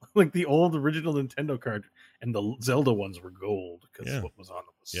cool. Like the old original Nintendo card, and the Zelda ones were gold because what was on them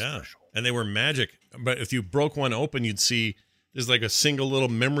was special. And they were magic. But if you broke one open, you'd see there's like a single little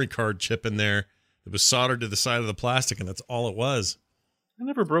memory card chip in there that was soldered to the side of the plastic, and that's all it was. I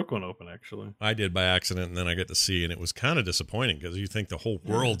never broke one open, actually. I did by accident, and then I got to see, and it was kind of disappointing because you think the whole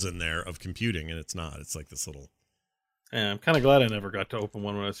world's in there of computing, and it's not. It's like this little. Yeah, I'm kind of glad I never got to open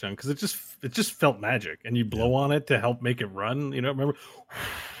one when I was young because it just felt magic, and you blow on it to help make it run. Remember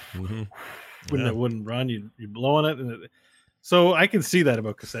when it wouldn't run, you blow on it, so I can see that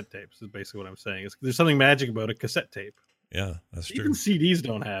about cassette tapes. Is basically what I'm saying. There's something magic about a cassette tape. Yeah, that's true. Even CDs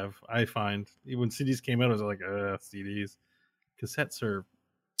don't have. I find when CDs came out, I was like, CDs. Cassettes are.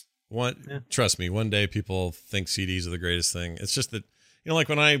 Trust me, one day people think CDs are the greatest thing. It's just that like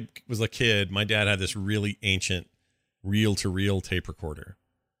when I was a kid, my dad had this really ancient reel-to-reel tape recorder.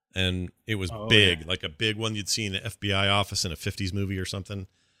 and it was Oh, big, yeah. like a big one you'd see in the FBI office in a 50s movie or something.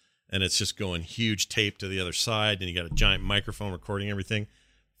 And it's just going huge tape to the other side, and you got a giant microphone recording everything.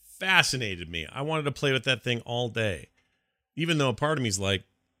 Fascinated me. I wanted to play with that thing all day, even though a part of me is like,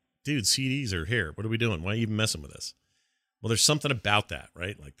 dude, CDs are here. What are we doing? Why are you even messing with this? Well, there's something about that,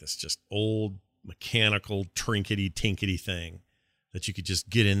 right? Like this just old mechanical trinkety tinkety thing that you could just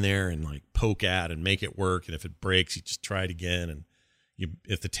get in there and like poke at and make it work. And if it breaks, you just try it again. And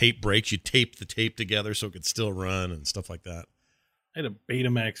if the tape breaks, you tape the tape together so it could still run and stuff like that. I had a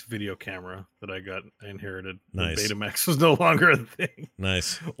Betamax video camera that I inherited. Nice. Betamax was no longer a thing.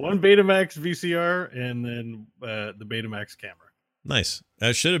 Nice. One Betamax VCR and then the Betamax camera. Nice.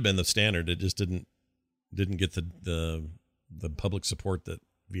 That should have been the standard. It just didn't get the public support that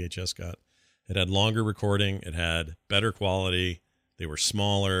VHS got. It had longer recording. It had better quality. They were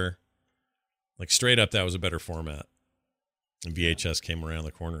smaller. Like straight up, that was a better format. And VHS came around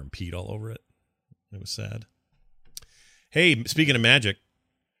the corner and peed all over it. It was sad. Hey, speaking of Magic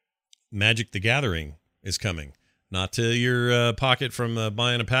the Gathering is coming. Not to your pocket from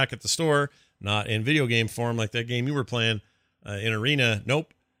buying a pack at the store. Not in video game form like that game you were playing in Arena.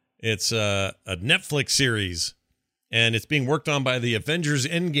 Nope. It's a Netflix series. And it's being worked on by the Avengers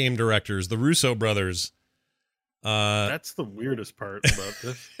Endgame directors, the Russo brothers. That's the weirdest part about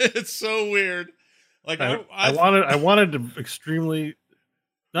this. It's so weird. Like I wanted to extremely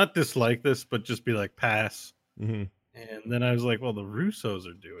not dislike this, but just be like pass. Mm-hmm. And then I was like, well, the Russos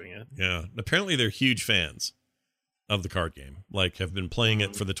are doing it. Yeah. Apparently they're huge fans of the card game. Like have been playing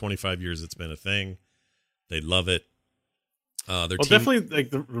it for the 25 years it's been a thing. They love it. Definitely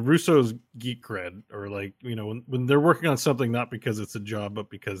like the Russo's geek cred, or like, you know, when they're working on something, not because it's a job, but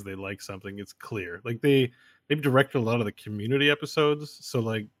because they like something, it's clear. Like they've directed a lot of the Community episodes. So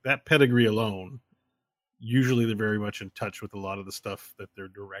like that pedigree alone, usually they're very much in touch with a lot of the stuff that they're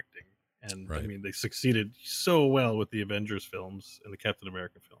directing. And right. I mean, they succeeded so well with the Avengers films and the Captain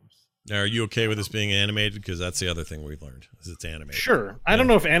America films. Now, are you okay with this being animated? Because that's the other thing we've learned is it's animated. Sure. I don't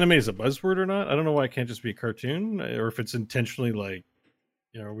know if anime is a buzzword or not. I don't know why it can't just be a cartoon, or if it's intentionally like,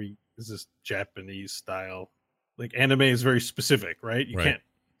 you know, is this Japanese style? Like anime is very specific, right? You can't.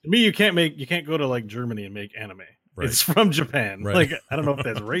 To me, you can't go to like Germany and make anime. Right. It's from Japan. Right. Like I don't know if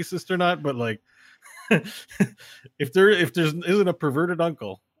that's racist or not, but like if there isn't a perverted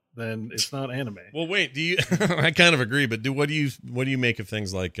uncle, then it's not anime. Well, wait, do you I kind of agree, but what do you make of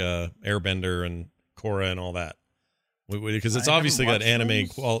things like Airbender and Korra and all that? Because it's obviously got anime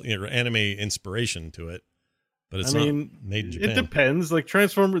anime inspiration to it, but it's not made in Japan. It depends. Like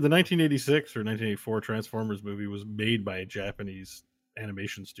Transformers, the 1986 or 1984 Transformers movie was made by Japanese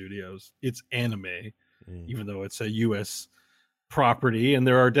animation studios. It's anime, even though it's a US property, and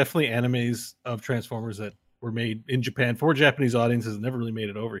there are definitely animes of Transformers that were made in Japan for Japanese audiences, never really made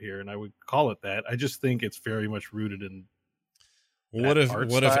it over here, and I would call it that. I just think it's very much rooted in. What if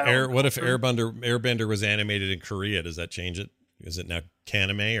Airbender was animated in Korea? Does that change it? Is it now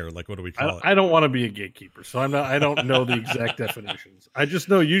Kaname, or like what do we call it? I don't want to be a gatekeeper, so I don't know the exact definitions. I just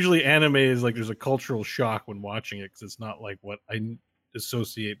know usually anime is like there's a cultural shock when watching it because it's not like what I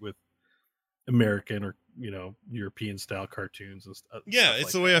associate with American or European style cartoons and stuff. Yeah, it's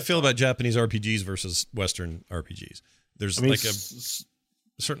like the way I feel about Japanese RPGs versus Western RPGs. There's like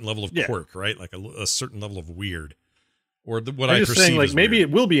a certain level of quirk, right? Like a certain level of weird, or what I perceive saying, like as maybe weird.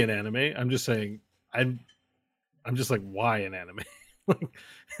 It will be an anime. I'm just saying, I'm just like, why an anime?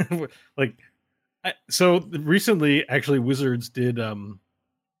 So recently, actually, Wizards did.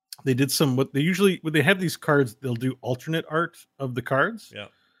 They did when they have these cards, they'll do alternate art of the cards. Yeah.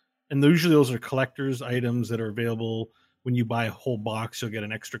 And usually those are collector's items that are available. When you buy a whole box, you'll get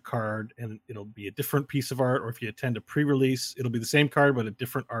an extra card, and it'll be a different piece of art. Or if you attend a pre-release, it'll be the same card, but a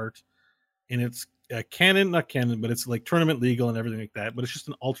different art. And it's not canon, but it's like tournament legal and everything like that. But it's just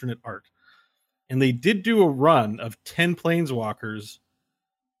an alternate art. And they did do a run of 10 Planeswalkers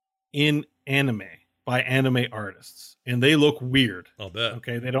in anime by anime artists. And they look weird. I'll bet.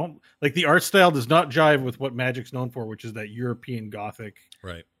 Okay. They don't like the art style does not jive with what Magic's known for, which is that European Gothic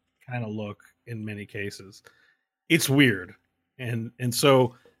kind of look in many cases. It's weird. And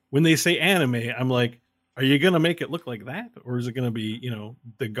so when they say anime, I'm like, are you going to make it look like that? Or is it going to be,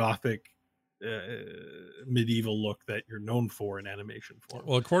 the Gothic medieval look that you're known for in animation form?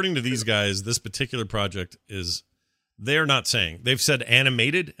 Well, according to these guys, this particular project they're not saying. They've said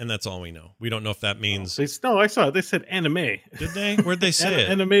animated, and that's all we know. We don't know if that means... No, I saw it. They said anime. Did they? Where'd they say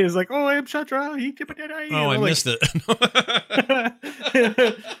it? Anime is like, I am Shatra. I missed it.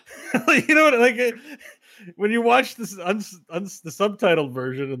 You know what? Like, when you watch this the subtitled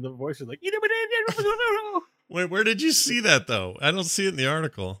version and the voice is like... Wait, where did you see that though? I don't see it in the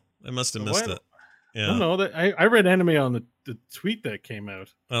article. I must have missed it. Yeah. I don't know that I read anime on the tweet that came out.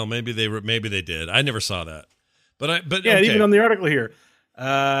 Oh, maybe they did. I never saw that. But yeah, okay. even on the article here.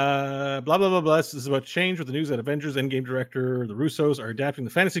 Blah blah blah blah. This is about change with the news that Avengers Endgame director the Russos are adapting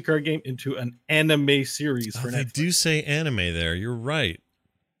the fantasy card game into an anime series for Netflix. They do say anime there. You're right.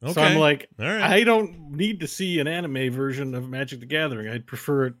 Okay. So I'm like, all right. I don't need to see an anime version of Magic the Gathering. I'd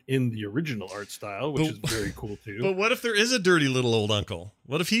prefer it in the original art style, which is very cool too. But what if there is a dirty little old uncle?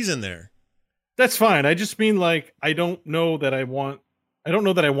 What if he's in there? That's fine. I just mean like I don't know that I want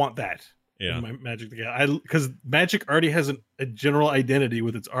that. Yeah. In my Magic the Gathering, because Magic already has a general identity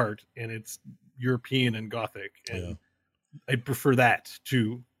with its art, and it's European and Gothic, and I prefer that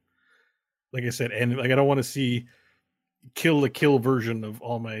to, like I said, and like I don't want to see kill version of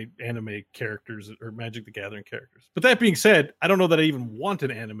all my anime characters or Magic the Gathering characters. But that being said, I don't know that I even want an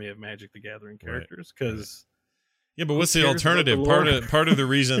anime of Magic the Gathering characters because. Yeah, but what's the alternative? Part of the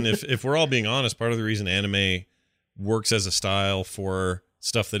reason, if we're all being honest, part of the reason anime works as a style for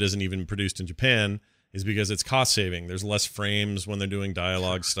stuff that isn't even produced in Japan is because it's cost saving. There's less frames when they're doing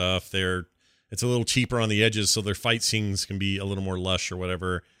dialogue stuff. It's a little cheaper on the edges, so their fight scenes can be a little more lush or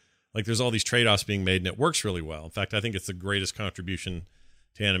whatever. Like there's all these trade-offs being made, and it works really well. In fact, I think it's the greatest contribution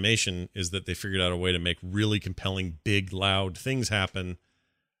to animation is that they figured out a way to make really compelling, big, loud things happen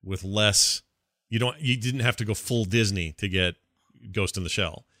with less. You didn't have to go full Disney to get Ghost in the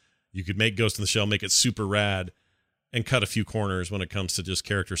Shell. You could make Ghost in the Shell, make it super rad, and cut a few corners when it comes to just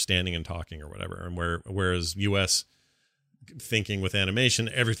characters standing and talking or whatever. And whereas US thinking with animation,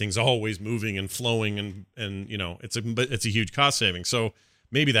 everything's always moving and flowing and it's a huge cost saving. So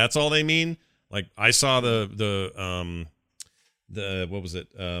maybe that's all they mean. Like I saw the what was it?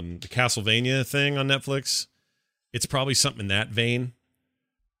 The Castlevania thing on Netflix. It's probably something in that vein.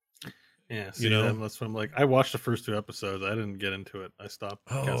 Yeah, that's what I'm like. I watched the first 2 episodes. I didn't get into it. I stopped.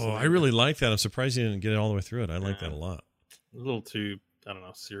 Oh, I really like that. I'm surprised you didn't get it all the way through it. I like that a lot. A little too, I don't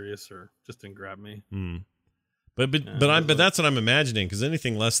know, serious or just didn't grab me. But that's what I'm imagining, because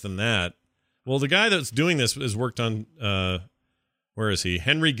anything less than that. Well, the guy that's doing this has worked on where is he?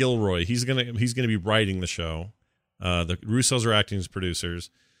 Henry Gilroy. He's gonna be writing the show. The Russos are acting as producers.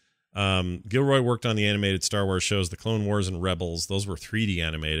 Gilroy worked on the animated Star Wars shows, The Clone Wars and Rebels. Those were 3D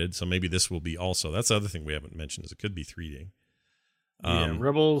animated, so maybe this will be also. That's the other thing we haven't mentioned is it could be 3D.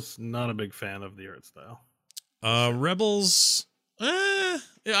 Rebels, not a big fan of the art style. Rebels,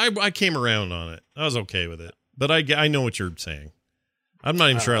 I came around on it. I was okay with it, but I know what you're saying. I'm not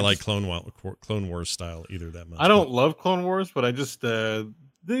even sure I like Clone Wars style either that much. I don't love Clone Wars, but I just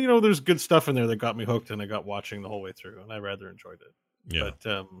there's good stuff in there that got me hooked, and I got watching the whole way through, and I rather enjoyed it. Yeah.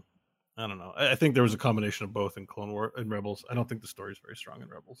 But I don't know. I think there was a combination of both in Clone Wars and Rebels. I don't think the story is very strong in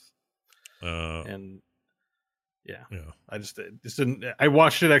Rebels. And yeah, I just didn't. I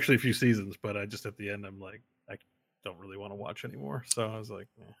watched it actually a few seasons, but I just at the end I'm like, I don't really want to watch anymore. So I was like,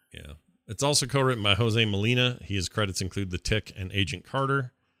 yeah. It's also co-written by Jose Molina. His credits include The Tick and Agent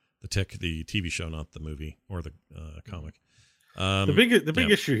Carter. The Tick, the TV show, not the movie or the comic. The big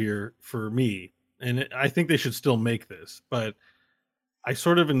issue here for me, and I think they should still make this, but I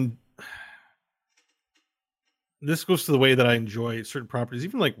sort of this goes to the way that I enjoy certain properties,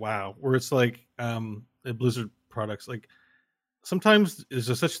 even like WoW, where it's like Blizzard products. Like sometimes there's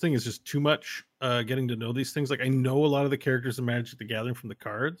a such thing as just too much getting to know these things. Like I know a lot of the characters in Magic the Gathering from the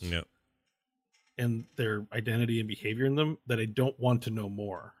cards, and their identity and behavior in them that I don't want to know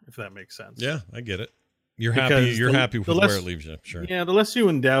more. If that makes sense. Yeah, I get it. You're happy with where it leaves you. Sure. Yeah, the less you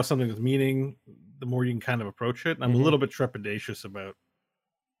endow something with meaning, the more you can kind of approach it. And I'm a little bit trepidatious about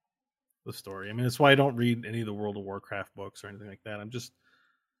the story. I mean, that's why I don't read any of the World of Warcraft books or anything like that.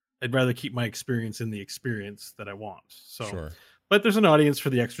 I'd rather keep my experience in the experience that I want. So, sure. But there's an audience for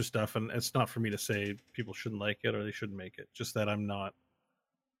the extra stuff, and it's not for me to say people shouldn't like it or they shouldn't make it. Just that I'm not.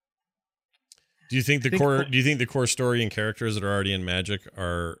 Do you think the core story and characters that are already in Magic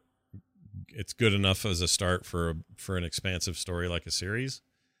it's good enough as a start for an expansive story like a series?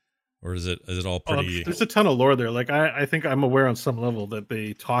 Or is it all pretty? There's a ton of lore there. Like I think I'm aware on some level that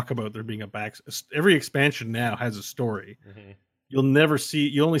they talk about there being every expansion now has a story. Mm-hmm.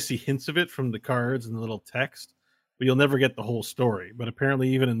 You only see hints of it from the cards and the little text, but you'll never get the whole story. But apparently,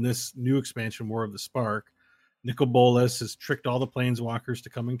 even in this new expansion, War of the Spark, Nicol Bolas has tricked all the planeswalkers to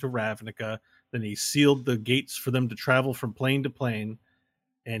coming to Ravnica. Then he sealed the gates for them to travel from plane to plane,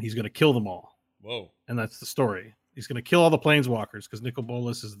 and he's going to kill them all. Whoa! And that's the story. He's going to kill all the planeswalkers because Nicol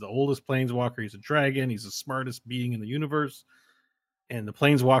Bolas is the oldest planeswalker. He's a dragon. He's the smartest being in the universe. And the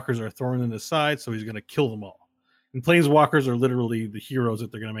planeswalkers are a thorn in his side, so he's going to kill them all. And planeswalkers are literally the heroes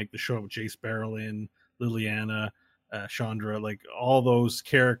that they're going to make the show of Jace Barrelin, Liliana, Chandra, like all those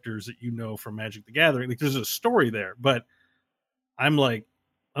characters that from Magic the Gathering. Like there's a story there, but I'm like,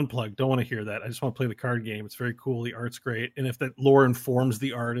 unplugged, don't want to hear that. I just want to play the card game. It's very cool. The art's great. And if that lore informs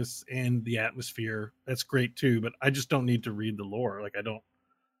the artists and the atmosphere, that's great too. But I just don't need to read the lore. Like I don't,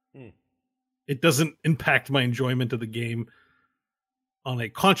 it doesn't impact my enjoyment of the game on a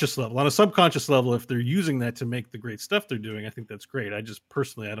conscious level. On a subconscious level, if they're using that to make the great stuff they're doing, I think that's great. I just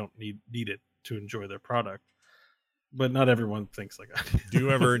personally, I don't need it to enjoy their product. But not everyone thinks like that. Do you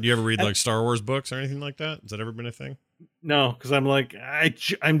ever read like Star Wars books or anything like that? Has that ever been a thing? No, because I'm like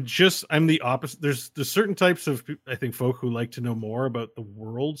I'm the opposite. There's certain types of, I think, folk who like to know more about the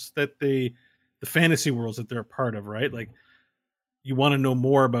worlds that the fantasy worlds that they're a part of, right? Like you want to know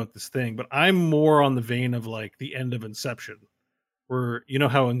more about this thing, but I'm more on the vein of like the end of Inception, where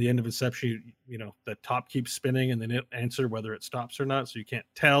how in the end of Inception, the top keeps spinning and then it answer whether it stops or not, so you can't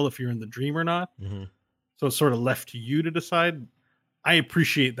tell if you're in the dream or not. Mm-hmm. So it's sort of left to you to decide. I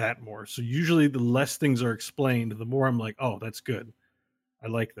appreciate that more. So usually the less things are explained, the more I'm like, oh, that's good. I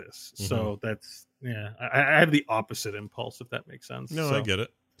like this. Mm-hmm. So that's, I have the opposite impulse, if that makes sense. No, I get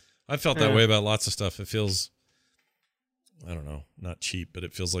it. I felt that way about lots of stuff. It feels, I don't know, not cheap, but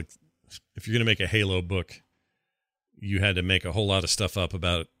it feels like if you're going to make a Halo book, you had to make a whole lot of stuff up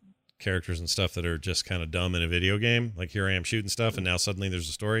about characters and stuff that are just kind of dumb in a video game. Like here I am shooting stuff and now suddenly there's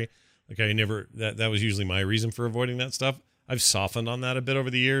a story. Like that was usually my reason for avoiding that stuff. I've softened on that a bit over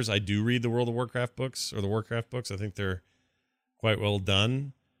the years. I do read the World of Warcraft books or the Warcraft books. I think they're quite well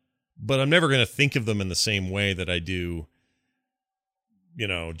done, but I'm never going to think of them in the same way that I do,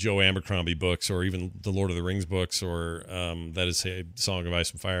 Joe Abercrombie books or even the Lord of the Rings books or that is a Song of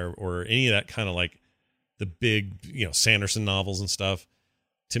Ice and Fire or any of that kind of like the big, Sanderson novels and stuff.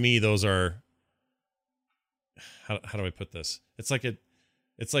 To me, those are, how do I put this? It's like a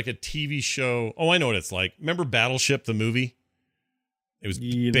TV show. Oh, I know what it's like. Remember Battleship, the movie? It was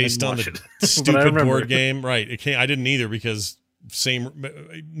based on the stupid board game. Right. I didn't either because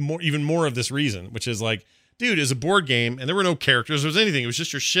even more of this reason, which is like, dude, it's a board game and there were no characters. There was anything. It was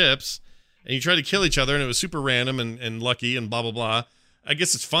just your ships and you tried to kill each other and it was super random and lucky and blah, blah, blah. I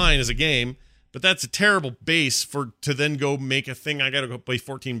guess it's fine as a game, but that's a terrible base to then go make a thing I got to go pay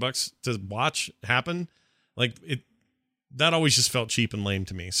 $14 to watch happen. Like that always just felt cheap and lame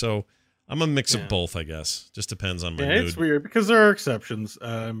to me. So I'm a mix of both, I guess. Just depends on my mood. It's weird because there are exceptions.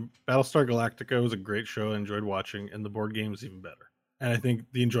 Battlestar Galactica was a great show I enjoyed watching, and the board game is even better. And I think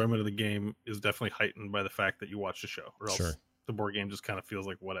the enjoyment of the game is definitely heightened by the fact that you watch the show, or else the board game just kind of feels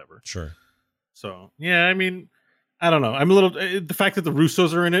like whatever. Sure. So, I mean, I don't know. I'm a little... The fact that the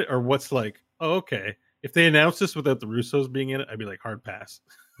Russos are in it, or what's like, oh, okay. If they announced this without the Russos being in it, I'd be like, hard pass.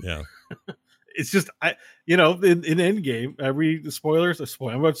 Yeah. It's just in Endgame, spoilers.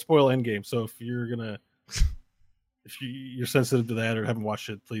 I'm about to spoil Endgame, so if you're sensitive to that or haven't watched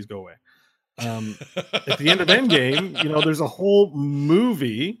it, please go away. At the end of Endgame, there's a whole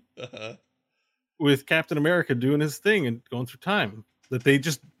movie with Captain America doing his thing and going through time that they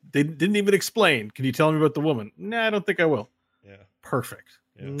didn't even explain. Can you tell me about the woman? Nah, I don't think I will. Yeah, perfect.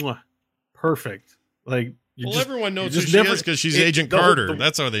 Yeah. Perfect. Like. Everyone knows who she is because she's Agent Carter.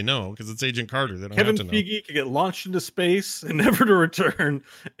 That's how they know, because it's Agent Carter. They don't Kevin have to know. Feige could get launched into space and never to return,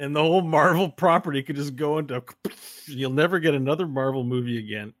 and the whole Marvel property could just go into... You'll never get another Marvel movie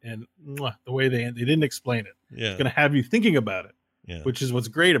again. And the way they didn't explain it. Yeah. It's going to have you thinking about it, which is what's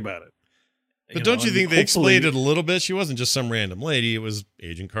great about it. But don't you think they explained it a little bit? She wasn't just some random lady. It was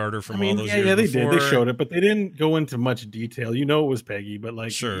Agent Carter from all those years they before. did. They showed it, but they didn't go into much detail. It was Peggy, but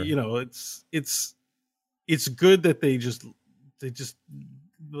like, sure. It's good that they just the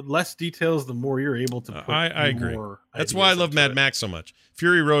less details, the more you're able to put. I agree. That's why I love Mad Max so much.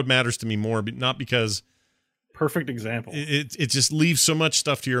 Fury Road matters to me more, but not because perfect example. It just leaves so much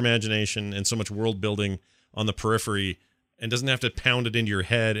stuff to your imagination and so much world building on the periphery, and doesn't have to pound it into your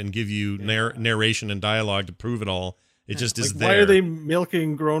head and give you narration and dialogue to prove it all. It just is there. Why are they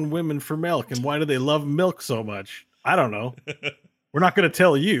milking grown women for milk, and why do they love milk so much? I don't know. We're not going to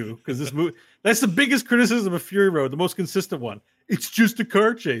tell you, because this movie... That's the biggest criticism of Fury Road, the most consistent one. It's just a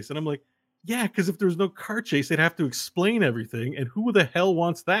car chase. And I'm like, yeah, because if there's no car chase, they'd have to explain everything. And who the hell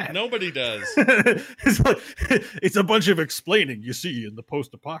wants that? Nobody does. It's a bunch of explaining. You see, in the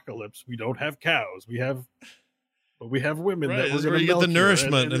post-apocalypse, we don't have cows. We have women that we're going to get the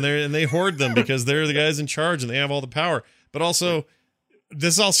nourishment, and they hoard them because they're the guys in charge and they have all the power. But also...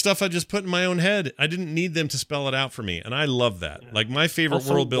 This is all stuff I just put in my own head. I didn't need them to spell it out for me, and I love that. Like, my favorite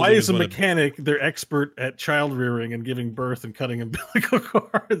world building. Why is a mechanic they're expert at child rearing and giving birth and cutting umbilical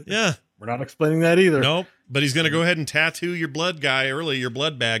cords? Yeah, we're not explaining that either. Nope. But he's going to go ahead and tattoo your blood guy early, your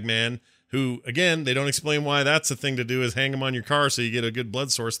blood bag man, who, again, they don't explain why that's the thing to do, is hang them on your car so you get a good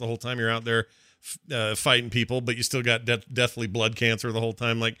blood source the whole time you're out there fighting people, but you still got deathly blood cancer the whole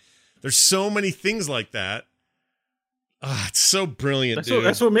time. Like, there's so many things like that. It's so brilliant, dude.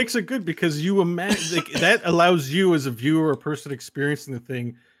 That's what makes it good, because you imagine like, that allows you as a viewer or person experiencing the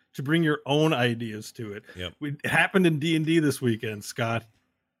thing to bring your own ideas to it. Yep. It happened in D&D this weekend, Scott.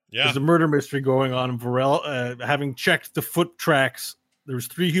 Yeah. There's a murder mystery going on, and Varel, having checked the foot tracks, there was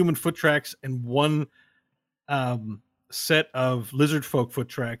 3 human foot tracks and 1 set of lizard folk foot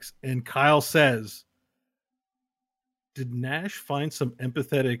tracks. And Kyle says, did Nash find some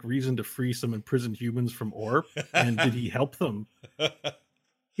empathetic reason to free some imprisoned humans from Orp? And did he help them?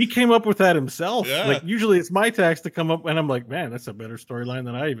 He came up with that himself. Yeah. Like, usually it's my task to come up, and I'm like, man, that's a better storyline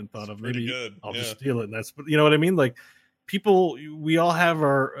than I even thought of. Pretty Maybe good. I'll just steal it. And that's, you know what I mean? Like, people, we all have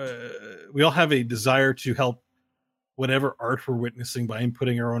a desire to help whatever art we're witnessing by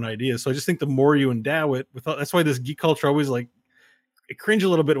inputting our own ideas. So I just think the more you endow it with, that's why this geek culture always like, it cringe a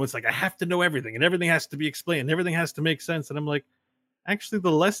little bit when it's like, I have to know everything and everything has to be explained. Everything has to make sense. And I'm like, actually,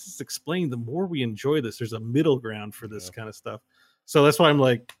 the less it's explained, the more we enjoy this. There's a middle ground for this kind of stuff. So that's why I'm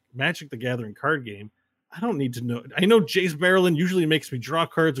like, Magic the Gathering card game, I don't need to know. I know Jace Maryland usually makes me draw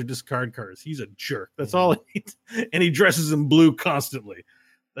cards or discard cards. He's a jerk. That's all I need. And he dresses in blue constantly.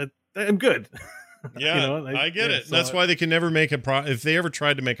 That I'm good. Yeah, you know, I get it. So that's why they can never make if they ever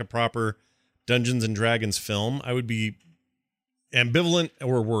tried to make a proper Dungeons and Dragons film, I would be ambivalent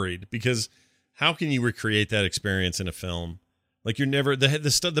or worried, because how can you recreate that experience in a film? Like, you're never,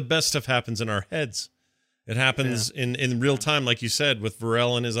 the best stuff happens in our heads. It happens in real time, like you said, with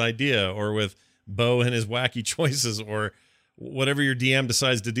Varel and his idea, or with Bo and his wacky choices, or whatever your DM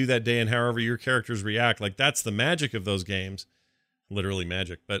decides to do that day, and however your characters react. Like, that's the magic of those games. Literally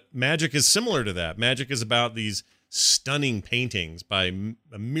magic. But Magic is similar to that. Magic is about these stunning paintings by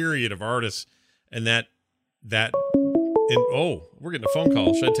a myriad of artists, and we're getting a phone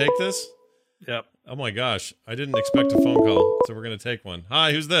call. Should I take this? Yep. Oh my gosh, I didn't expect a phone call, so we're going to take one.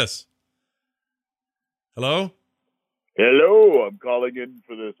 Hi, who's this? Hello? Hello, I'm calling in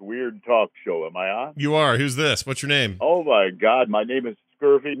for this weird talk show. Am I on? You are. Who's this? What's your name? Oh my God, my name is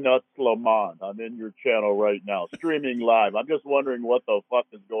Scurvy Nuts Lamont. I'm in your channel right now, streaming live. I'm just wondering what the fuck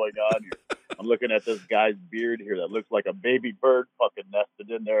is going on here. I'm looking at this guy's beard here that looks like a baby bird fucking nested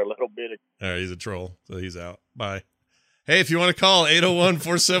in there a little bit. All right, he's a troll, so he's out. Bye. Hey, if you want to call,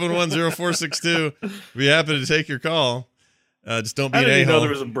 801-471-0462. Be happy to take your call. Just don't be an a-hole. I didn't know there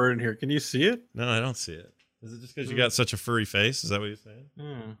was a bird in here. Can you see it? No, I don't see it. Is it just because you got such a furry face? Is that what you're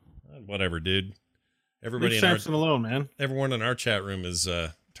saying? Whatever, dude. Everybody Leave Samson alone, man. Everyone in our chat room is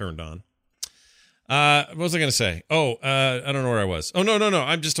turned on. What was I going to say? I don't know where I was. Oh, no.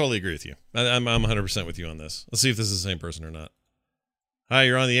 I just totally agree with you. I'm 100% with you on this. Let's see if this is the same person or not. Hi,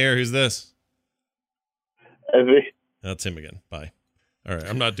 you're on the air. Who's this? That's him again. Bye. All right,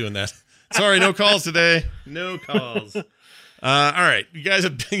 I'm not doing that. Sorry, no calls today. No calls. All right, you guys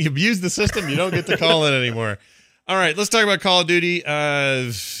have abused the system. You don't get to call in anymore. All right, let's talk about Call of Duty.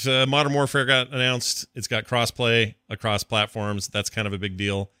 Modern Warfare got announced. It's got crossplay across platforms. That's kind of a big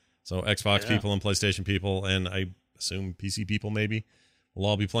deal. So Xbox people and PlayStation people, and I assume PC people maybe, will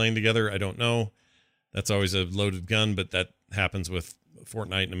all be playing together. I don't know. That's always a loaded gun, but that happens with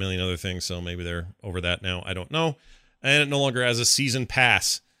Fortnite and a million other things, so maybe they're over that now. I don't know. And it no longer has a season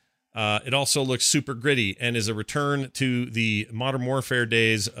pass. It also looks super gritty and is a return to the Modern Warfare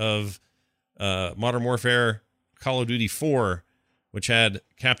days of Modern Warfare Call of Duty 4, which had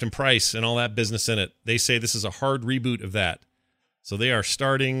Captain Price and all that business in it. They say this is a hard reboot of that. So they are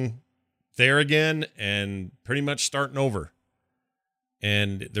starting there again and pretty much starting over.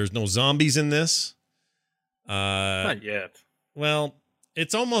 And there's no zombies in this. Not yet. Well,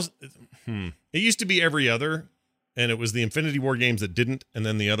 it's almost... It used to be every other, and it was the Infinity War games that didn't, and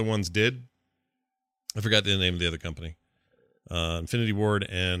then the other ones did. I forgot the name of the other company. Infinity Ward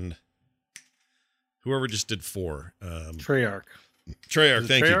and whoever just did 4. Treyarch. Treyarch,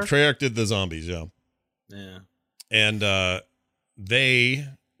 thank you. Treyarch did the zombies, Yeah. And the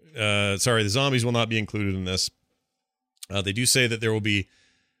zombies will not be included in this. They do say that there will be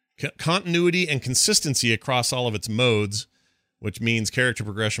continuity and consistency across all of its modes, which means character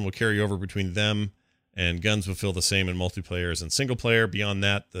progression will carry over between them, and guns will feel the same in multiplayer as in single player. Beyond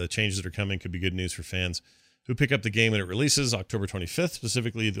that, the changes that are coming could be good news for fans who pick up the game when it releases October 25th,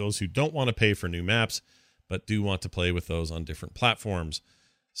 specifically those who don't want to pay for new maps, but do want to play with those on different platforms.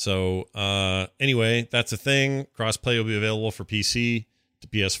 So anyway, that's a thing. Crossplay will be available for PC, to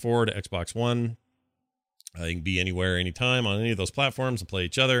PS4, to Xbox One. You can be anywhere, anytime on any of those platforms and play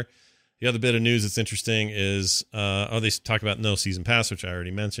each other. The other bit of news that's interesting is, they talk about no season pass, which I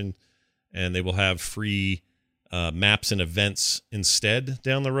already mentioned. and they will have free maps and events instead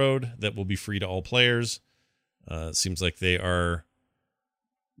down the road that will be free to all players. It seems like they are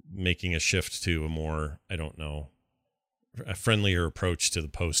making a shift to a more, I don't know, a friendlier approach to the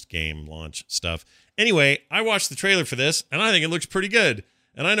post-game launch stuff. Anyway, I watched the trailer for this, and I think it looks pretty good.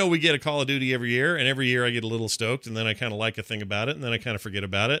 And I know we get a Call of Duty every year, and every year I get a little stoked, and then I kind of like a thing about it, and then I kind of forget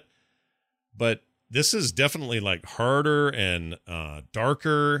about it. But this is definitely like harder and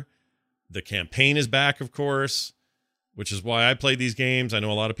darker. The campaign is back, of course, which is why I play these games. I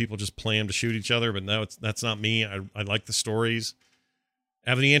know a lot of people just play them to shoot each other, but no, that's not me. I like the stories.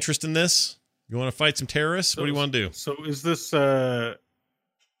 Have any interest in this? You want to fight some terrorists? What do you want to do? So is this this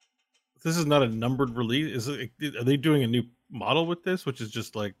is not a numbered release? Are they doing a new model with this, which is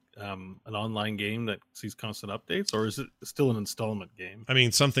just like an online game that sees constant updates, or is it still an installment game? I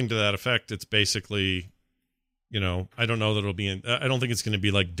mean, something to that effect. It's basically, I don't know that it'll be I don't think it's going to be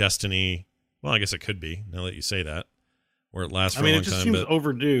like Destiny. Well, I guess it could be, now that you say that, where it lasts for a long time. It just seems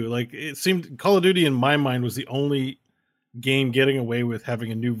overdue. Like, it seemed Call of Duty in my mind was the only game getting away with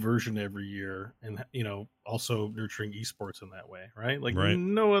having a new version every year, and also nurturing esports in that way, right? Like,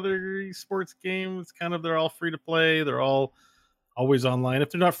 no other esports game. It's kind of, they're all free to play. They're all always online.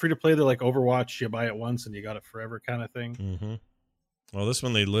 If they're not free to play, they're like Overwatch. You buy it once and you got it forever kind of thing. Mm-hmm. Well, this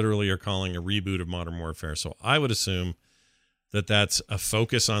one they literally are calling a reboot of Modern Warfare. So I would assume that that's a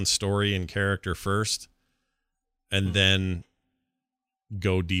focus on story and character first, and then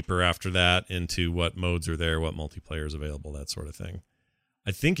go deeper after that into what modes are there, what multiplayer is available, that sort of thing.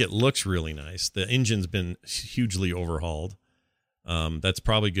 I think it looks really nice. The engine's been hugely overhauled. That's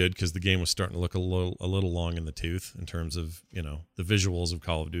probably good because the game was starting to look a little long in the tooth in terms of, the visuals of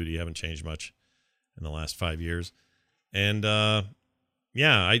Call of Duty haven't changed much in the last 5 years. And I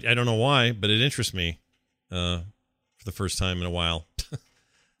don't know why, but it interests me for the first time in a while.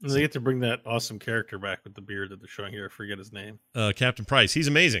 They get to bring that awesome character back with the beard that they're showing here. I forget his name. Captain Price. He's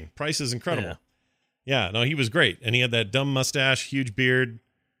amazing. Price is incredible. Yeah, no, he was great. And he had that dumb mustache, huge beard,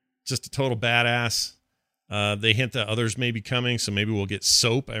 just a total badass. They hint that others may be coming, so maybe we'll get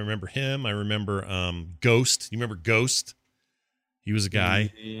Soap. I remember him. I remember Ghost. You remember Ghost? He was a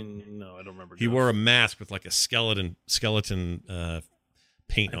guy. No, I don't remember. He wore a mask with like a skeleton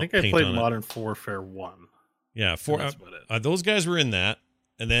paint. I think I played Modern Warfare 1. Yeah, those guys were in that.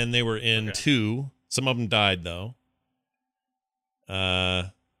 And then they were in 2. Some of them died, though. So,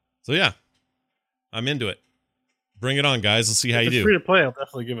 yeah. I'm into it. Bring it on, guys. Let's see how you do. If it's free to play, I'll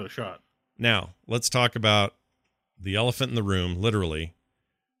definitely give it a shot. Now, let's talk about the elephant in the room, literally.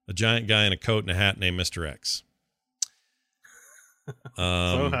 A giant guy in a coat and a hat named Mr. X.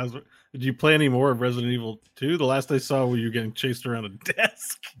 Did you play any more of Resident Evil 2? The last I saw were you getting chased around a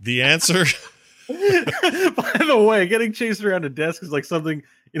desk. The answer... By the way, getting chased around a desk is like something,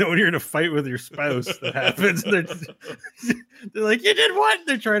 when you're in a fight with your spouse that happens. They're like, you did what?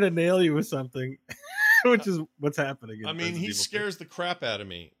 They're trying to nail you with something, which is what's happening. I mean, he scares the crap out of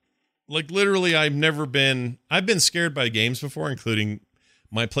me. Like, literally, I've been scared by games before, including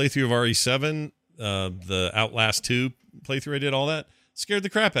my playthrough of RE7, the Outlast 2 playthrough I did, all that. Scared the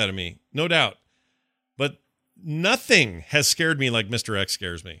crap out of me, no doubt. But nothing has scared me like Mr. X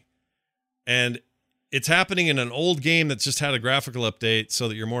scares me. And it's happening in an old game that's just had a graphical update so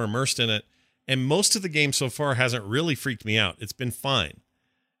that you're more immersed in it. And most of the game so far hasn't really freaked me out. It's been fine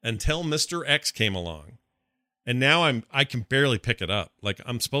until Mr. X came along. And now I can barely pick it up. Like,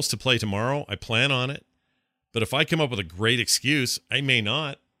 I'm supposed to play tomorrow. I plan on it. But if I come up with a great excuse, I may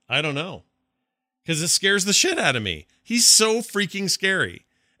not. I don't know. Because it scares the shit out of me. He's so freaking scary.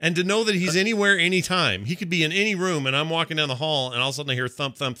 And to know that he's anywhere, anytime. He could be in any room, and I'm walking down the hall, and all of a sudden I hear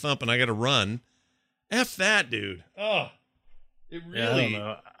thump, thump, thump, and I got to run. F that, dude. Oh, it really... I don't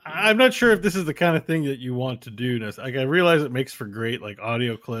know. I'm not sure if this is the kind of thing that you want to do. Like, I realize it makes for great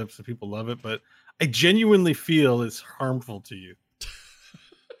audio clips, and people love it, but I genuinely feel it's harmful to you.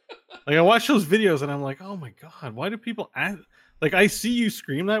 Like, I watch those videos, and I'm like, oh my God, why do people ask... Like, I see you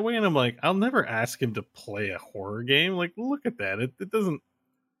scream that way, and I'm like, I'll never ask him to play a horror game. Like, look at that. It doesn't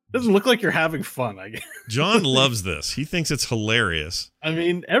look like you're having fun, I guess. John loves this. He thinks it's hilarious. I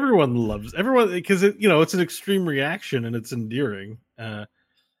mean, everyone because it's an extreme reaction and it's endearing.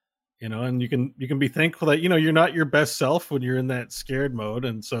 And you can be thankful that you're not your best self when you're in that scared mode,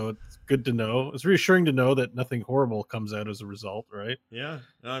 and so it's good to know. It's reassuring to know that nothing horrible comes out as a result, right? Yeah,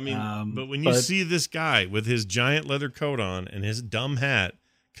 I mean, but when you see this guy with his giant leather coat on and his dumb hat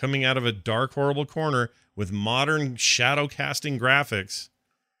coming out of a dark, horrible corner with modern shadow casting graphics.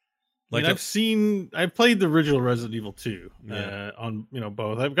 Like, I've played the original Resident Evil 2 on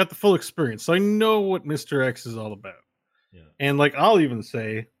both. I've got the full experience, so I know what Mr. X is all about. Yeah. And I'll even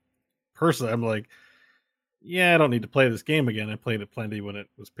say, personally, I'm like, yeah, I don't need to play this game again. I played it plenty when it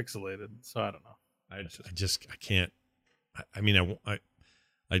was pixelated, so I don't know. I can't. I mean,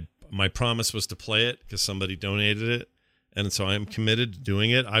 my promise was to play it because somebody donated it, and so I'm committed to doing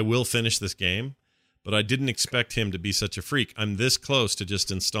it. I will finish this game, but I didn't expect him to be such a freak. I'm this close to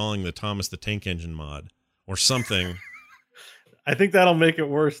just installing the Thomas the Tank Engine mod or something. I think that'll make it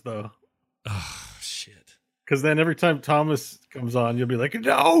worse, though. Oh, shit. Because then every time Thomas comes on, you'll be like,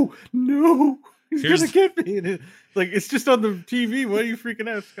 no, he's going to get me. And it's just on the TV. Why are you freaking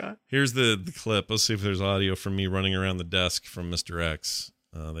out, Scott? Here's the clip. Let's see if there's audio from me running around the desk from Mr. X.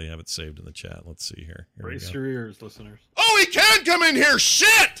 They have it saved in the chat. Let's see here. Brace your ears, listeners. Oh, he can come in here.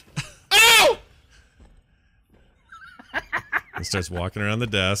 Shit! Ow! He starts walking around the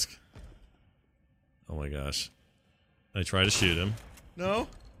desk. Oh, my gosh. I try to shoot him. No.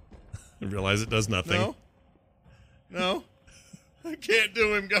 I realize it does nothing. No. I can't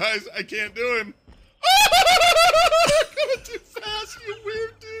do him, guys. I can't do him. You're coming too fast, you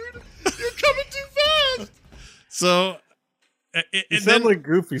weird dude. You're coming too fast. So, you sound like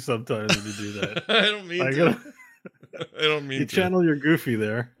Goofy sometimes when you do that. I don't mean to. I don't mean you to. You channel your Goofy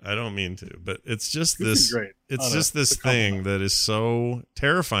there. I don't mean to, but it's just Goofy's this. Great. It's just this thing that is so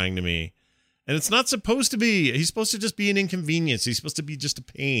terrifying to me. And it's not supposed to be. He's supposed to just be an inconvenience. He's supposed to be just a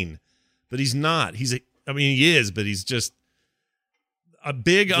pain. But he's not. He is, but he's just a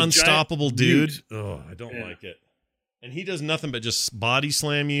big, unstoppable dude. Oh, I don't like it. And he does nothing but just body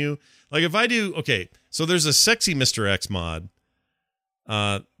slam you. Like if I do, okay, so there's a sexy Mr. X mod.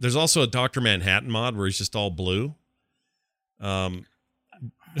 There's also a Dr. Manhattan mod where he's just all blue. Maybe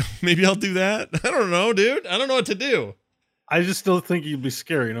I'll do that. I don't know, dude. I don't know what to do. I just still think he'd be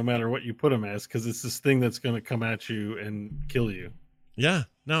scary no matter what you put him as, because it's this thing that's going to come at you and kill you. Yeah,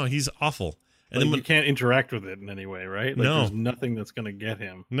 no, he's awful. And then you can't interact with it in any way, right? Like, there's nothing that's going to get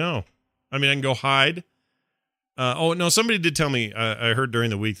him. No. I mean, I can go hide. Somebody did tell me, I heard during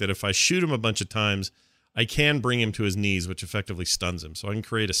the week, that if I shoot him a bunch of times, I can bring him to his knees, which effectively stuns him. So I can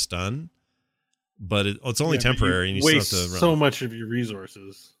create a stun, but it's only temporary. And you waste still have to run. So much of your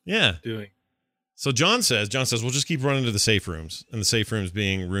resources. Yeah. Doing. So John says, we'll just keep running to the safe rooms, and the safe rooms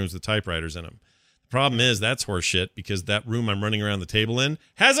being rooms with typewriters in them. The problem is that's horseshit, because that room I'm running around the table in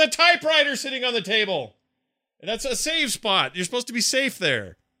has a typewriter sitting on the table. And that's a save spot. You're supposed to be safe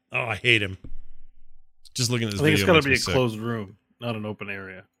there. Oh, I hate him. Just looking at this video. I think it's got to be a closed room, not an open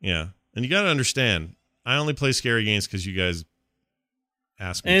area. Yeah. And you got to understand, I only play scary games because you guys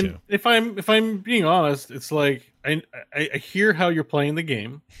ask me to. And if I'm being honest, it's like I hear how you're playing the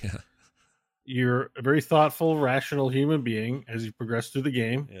game. Yeah. You're a very thoughtful, rational human being as you progress through the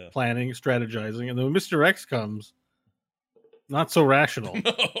game, planning, strategizing, and then when Mr. X comes, not so rational.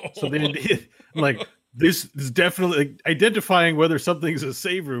 No. So this is definitely identifying whether something's a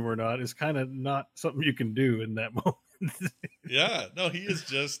save room or not is kind of not something you can do in that moment. Yeah, no, he is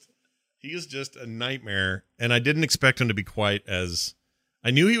just a nightmare, and I didn't expect him to be quite as. I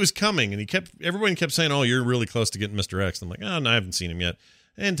knew he was coming, and everyone kept saying, "Oh, you're really close to getting Mr. X." And I'm like, "Oh, no, I haven't seen him yet."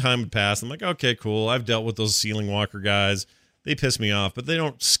 And time would pass. I'm like, "Okay, cool. I've dealt with those ceiling walker guys. They piss me off, but they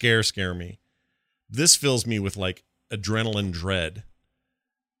don't scare me." This fills me with like adrenaline dread.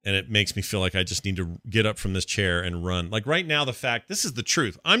 And it makes me feel like I just need to get up from this chair and run. Like right now, this is the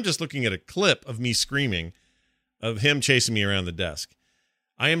truth. I'm just looking at a clip of me screaming, of him chasing me around the desk.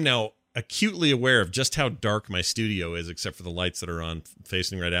 I am now acutely aware of just how dark my studio is, except for the lights that are on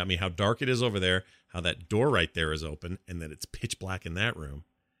facing right at me, how dark it is over there, how that door right there is open, and that it's pitch black in that room.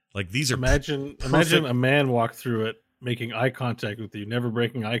 Like these are imagine a man walk through it, making eye contact with you, never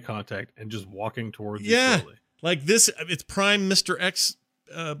breaking eye contact, and just walking towards you slowly. Like this, it's prime Mr. X.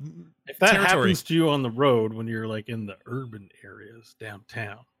 If that happens to you on the road when you're like in the urban areas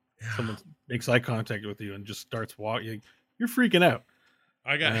downtown, someone makes eye contact with you and just starts walking, you're freaking out.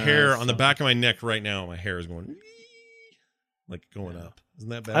 I got hair on the back of my neck right now. My hair is going up. Isn't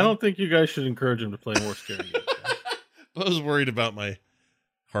that bad? I don't think you guys should encourage him to play more scary games. I was worried about my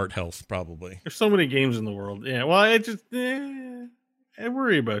heart health, probably. There's so many games in the world. Yeah, well, I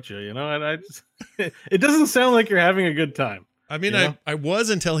worry about you, and I just it doesn't sound like you're having a good time. I mean, I was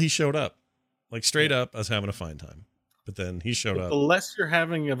until he showed up. Like straight up, I was having a fine time. But then he showed up. The less you're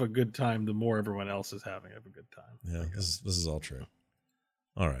having of a good time, the more everyone else is having of a good time. Yeah, this is all true.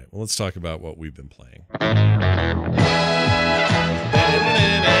 All right, well, let's talk about what we've been playing.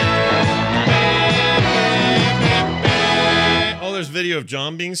 Oh, there's video of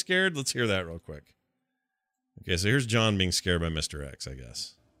John being scared. Let's hear that real quick. Okay, so here's John being scared by Mr. X, I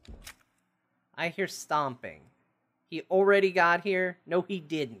guess. I hear stomping. He already got here. No, he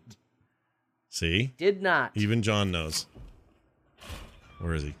didn't. See? Did not. Even John knows.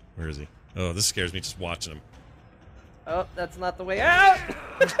 Where is he? Where is he? Oh, this scares me just watching him. Oh, that's not the way out.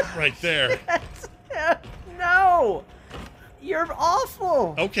 Right there. No, you're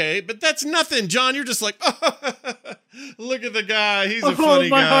awful. Okay, but that's nothing, John. You're just like, look at the guy. He's a Oh, funny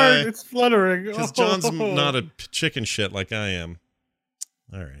my guy. heart, it's fluttering. Because John's not a chicken shit like I am.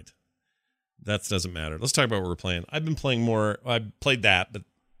 All right. That doesn't matter. Let's talk about what we're playing. I've been playing more. I played that, but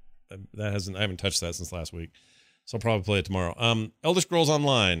I haven't touched that since last week. So I'll probably play it tomorrow. Elder Scrolls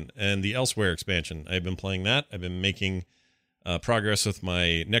Online and the Elsewhere expansion. I've been playing that. I've been making progress with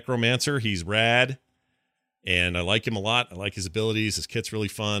my Necromancer. He's rad, and I like him a lot. I like his abilities. His kit's really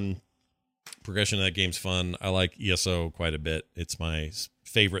fun. Progression of that game's fun. I like ESO quite a bit. It's my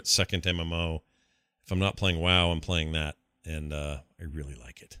favorite second MMO. If I'm not playing WoW, I'm playing that, and I really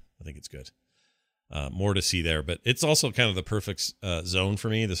like it. I think it's good. More to see there, but it's also kind of the perfect zone for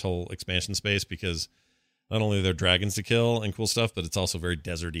me, this whole expansion space, because not only are there dragons to kill and cool stuff, but it's also very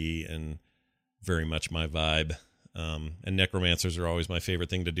deserty and very much my vibe. And necromancers are always my favorite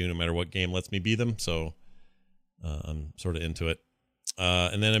thing to do, no matter what game lets me be them. So I'm sort of into it.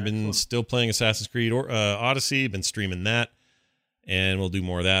 And then I've been still playing Assassin's Creed Odyssey, been streaming that, and we'll do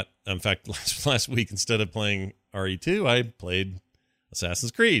more of that. In fact, last week, instead of playing RE2, I played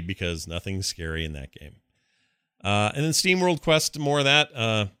Assassin's Creed because nothing's scary in that game. And then SteamWorld Quest, more of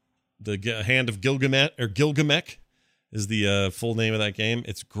that. The Hand of Gilgamesh is the full name of that game.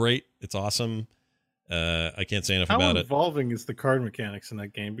 It's great. It's awesome. I can't say enough about it. How involving is the card mechanics in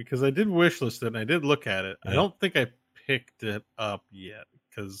that game? Because I did wishlist it and I did look at it. Yeah. I don't think I picked it up yet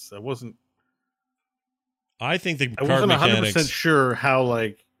because I wasn't I think the I card wasn't 100% mechanics. sure how,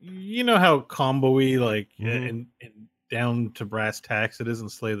 like, you know how combo-y, like, and down to brass tacks it is in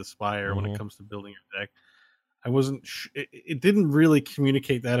Slay the Spire when it comes to building your deck. I wasn't it didn't really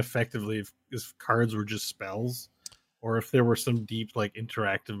communicate that effectively if cards were just spells or if there were some deep, like,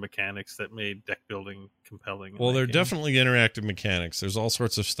 interactive mechanics that made deck building compelling. Well, they're definitely interactive mechanics. There's all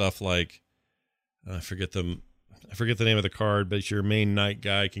sorts of stuff like I forget the name of the card, but your main knight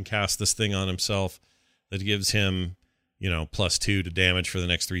guy can cast this thing on himself that gives him, +2 to damage for the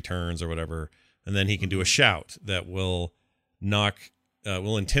next 3 turns or whatever, and then he can do a shout that will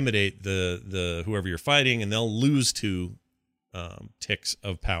will intimidate the whoever you're fighting, and they'll lose 2 ticks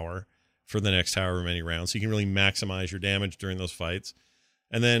of power for the next however many rounds. So you can really maximize your damage during those fights.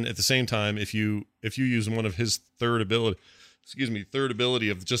 And then at the same time, if you use one of his third ability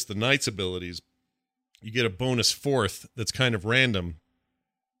of just the knight's abilities, you get a bonus 4th that's kind of random,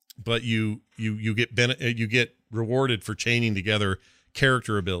 but you get rewarded for chaining together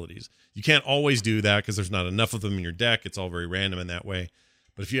character abilities. You can't always do that because there's not enough of them in your deck. It's all very random in that way.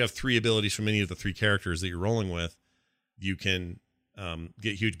 But if you have 3 abilities from any of the 3 characters that you're rolling with, you can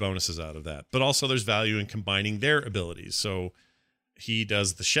get huge bonuses out of that. But also there's value in combining their abilities. So he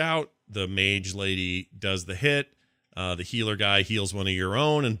does the shout, the mage lady does the hit, the healer guy heals one of your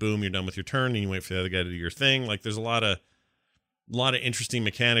own, and boom, you're done with your turn, and you wait for the other guy to do your thing. Like, there's a lot of interesting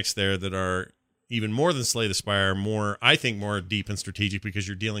mechanics there that are even more than Slay the Spire, I think more deep and strategic, because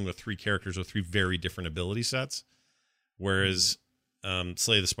you're dealing with 3 characters with 3 very different ability sets. Whereas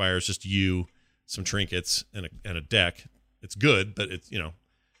Slay the Spire is just you, some trinkets, and a deck. It's good, but it's,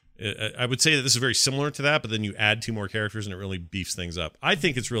 I would say that this is very similar to that, but then you add 2 more characters and it really beefs things up. I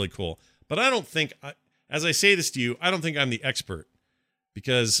think it's really cool, but I don't think, as I say this to you, I don't think I'm the expert,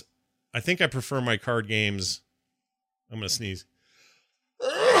 because I think I prefer my card games. I'm going to sneeze.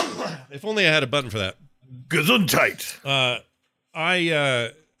 If only I had a button for that. Gesundheit.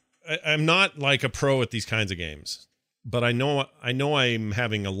 I'm not like a pro at these kinds of games, but I know I'm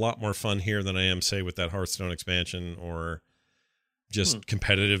having a lot more fun here than I am, say, with that Hearthstone expansion or just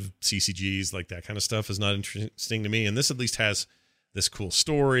competitive CCGs. Like, that kind of stuff is not interesting to me. And this at least has this cool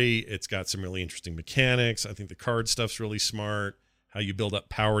story. It's got some really interesting mechanics. I think the card stuff's really smart. How you build up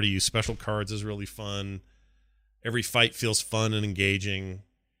power to use special cards is really fun. Every fight feels fun and engaging.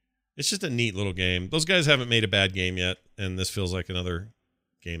 It's just a neat little game. Those guys haven't made a bad game yet, and this feels like another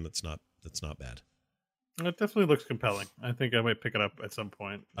game that's not bad. It definitely looks compelling. I think I might pick it up at some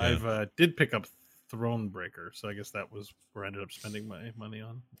point. Yeah. I've did pick up Thronebreaker, so I guess that was where I ended up spending my money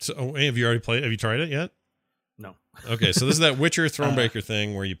on. So, have you already played? Have you tried it yet? No. Okay, so this is that Witcher Thronebreaker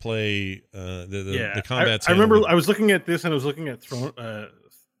thing where you play the combat. I remember I was looking at this and I was looking at Throne.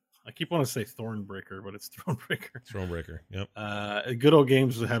 I keep wanting to say Thornbreaker, but it's Thronebreaker. Thronebreaker. Yep. Good Old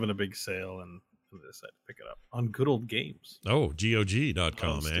Games was having a big sale, and I decided to pick it up on Good Old Games. Oh,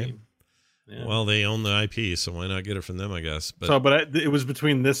 GOG.com, eh? Yeah. Well, they own the IP, so why not get it from them, I guess. But it was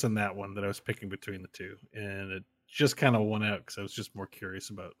between this and that one that I was picking between the two, and it just kind of won out because I was just more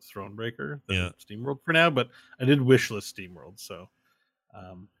curious about Thronebreaker than SteamWorld for now. But I did wishlist SteamWorld, so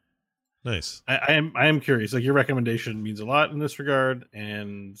Nice. I am curious. Like, your recommendation means a lot in this regard,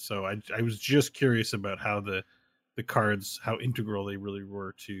 and so I was just curious about how the cards, how integral they really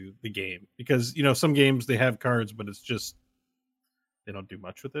were to the game, because some games they have cards, but it's just they don't do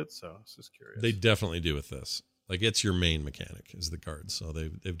much with it. So I was just curious. They definitely do with this. Like, it's your main mechanic is the cards, so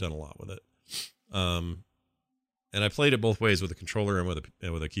they've done a lot with it. And I played it both ways, with a controller and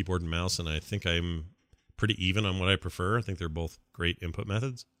with a keyboard and mouse, and I think I'm pretty even on what I prefer. I think they're both great input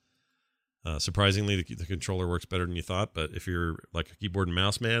methods. Surprisingly, the controller works better than you thought, but if you're like a keyboard and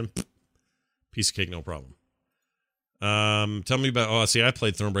mouse man, piece of cake, no problem. Tell me about. Oh, see, I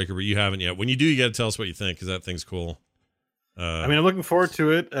played Thronebreaker, but you haven't yet. When you do, you got to tell us what you think, because that thing's cool. I mean, I'm looking forward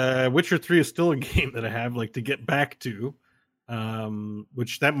to it. Witcher 3 is still a game that I have to get back to,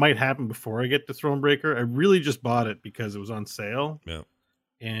 which that might happen before I get to Thronebreaker. I really just bought it because it was on sale. Yeah.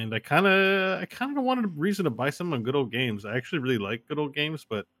 And I kind of wanted a reason to buy some on Good Old Games. I actually really like Good Old Games,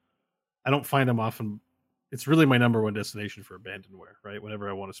 but I don't find them often. It's really my number one destination for abandonware, right? Whenever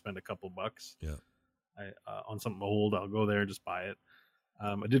I want to spend a couple bucks, on something old, I'll go there and just buy it.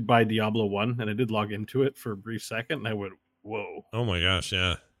 I did buy Diablo 1, and I did log into it for a brief second, and I went, whoa. Oh my gosh,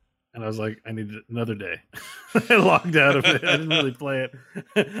 yeah. And I was like, I need another day. I logged out of it. I didn't really play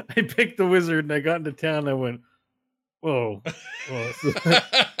it. I picked the wizard, and I got into town, and I went, whoa. Well, this is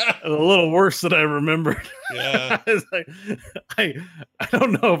a little worse than I remembered. Yeah. I was like, I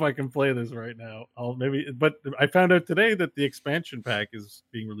don't know if I can play this right now. But I found out today that the expansion pack is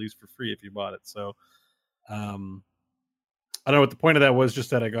being released for free if you bought it. So, I don't know what the point of that was.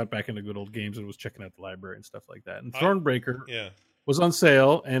 Just that I got back into Good Old Games and was checking out the library and stuff like that. And Thronebreaker was on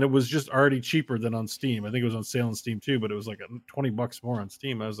sale, and it was just already cheaper than on Steam. I think it was on sale on Steam too, but it was like $20 more on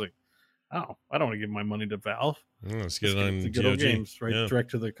Steam. I was like, oh, I don't want to give my money to Valve. Let's get it on Good Old Games, right? Yeah.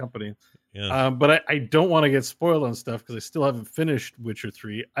 Direct to the company. Yeah. But I don't want to get spoiled on stuff because I still haven't finished Witcher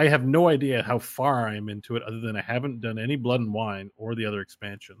 3. I have no idea how far I'm into it, other than I haven't done any Blood and Wine or the other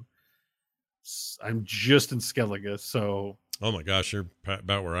expansion. I'm just in Skellige, so. Oh my gosh, you're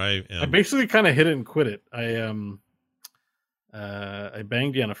about where I am. I basically kind of hit it and quit it. I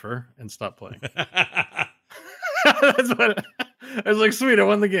banged Yennefer and stopped playing. That's what I was like. Sweet, I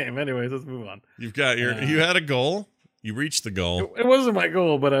won the game. Anyways, let's move on. You've got you had a goal. You reached the goal. It wasn't my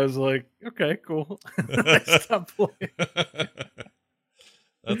goal, but I was like, okay, cool. I stopped playing.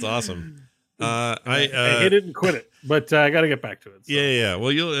 That's awesome. I hit it and quit it, but I got to get back to it. So. Yeah.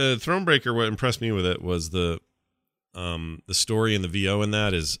 Well, Thronebreaker. What impressed me with it was the story and the VO in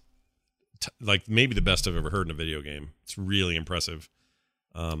that is like maybe the best I've ever heard in a video game. It's really impressive.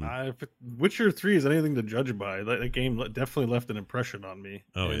 If Witcher 3 is anything to judge by, that game definitely left an impression on me.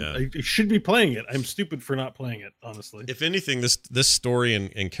 Oh, and yeah. I should be playing it. I'm stupid for not playing it, honestly. If anything, this story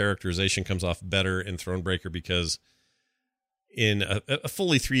and characterization comes off better in Thronebreaker, because in a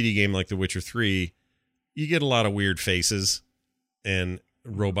fully 3D game like The Witcher 3, you get a lot of weird faces and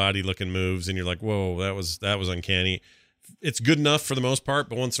robot-y looking moves, and you're like, whoa, that was uncanny. It's good enough for the most part,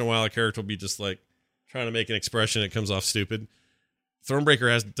 but once in a while a character will be just like trying to make an expression, it comes off stupid.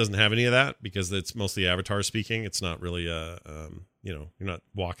 Thronebreaker doesn't have any of that, because it's mostly avatar speaking. It's not really you're not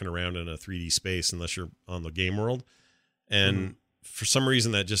walking around in a 3D space unless you're on the game world. And for some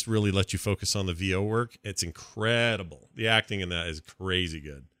reason that just really lets you focus on the VO work. It's incredible. The acting in that is crazy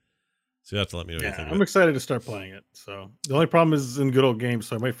good. So you have to let me know what you think of it. I'm excited to start playing it. So the only problem is in Good Old Games,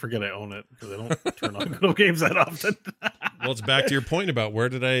 so I might forget I own it because I don't turn on Good Old Games that often. Well, it's back to your point about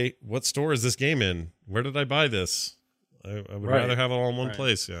what store is this game in? Where did I buy this? I would rather have it all in one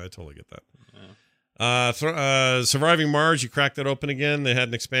place. Yeah, I totally get that. Yeah. Surviving Mars, you cracked that open again. They had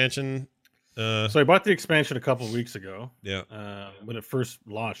an expansion. So I bought the expansion a couple of weeks ago. Yeah. When it first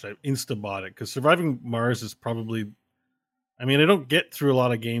launched, I insta-bought it because Surviving Mars is probably... I mean, I don't get through a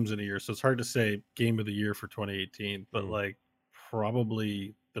lot of games in a year, so it's hard to say game of the year for 2018, but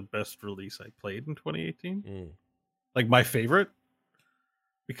probably the best release I played in 2018. Like my favorite,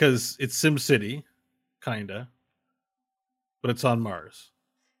 because it's SimCity, kinda, but it's on Mars,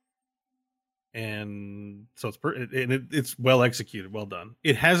 and so it's well executed, well done.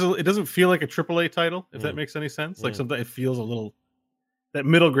 It doesn't feel like a AAA title, if that makes any sense. Like sometimes it feels a little that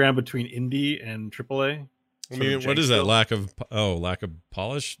middle ground between indie and AAA. I mean, what is that? Lack of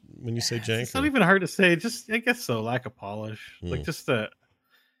polish when you say jank? It's not even hard to say. Just I guess so. Lack of polish, like just the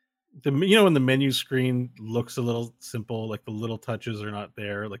when the menu screen looks a little simple, like the little touches are not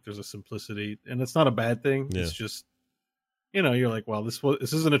there. Like there's a simplicity, and it's not a bad thing. Yeah. It's just you're like, well, this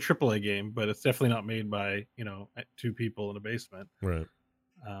isn't a AAA game, but it's definitely not made by two people in a basement. Right.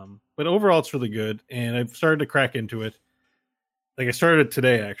 But overall, it's really good, and I've started to crack into it. Like I started it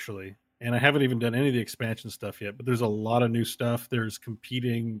today actually. And I haven't even done any of the expansion stuff yet, but there's a lot of new stuff. There's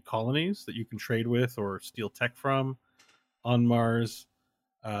competing colonies that you can trade with or steal tech from on Mars.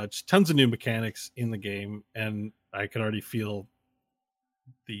 Just tons of new mechanics in the game, and I can already feel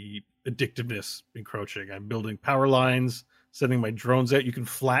the addictiveness encroaching. I'm building power lines, sending my drones out. You can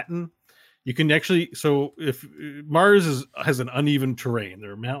flatten. You can actually, so if Mars has an uneven terrain,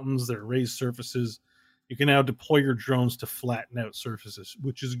 there are mountains, there are raised surfaces. You can now deploy your drones to flatten out surfaces,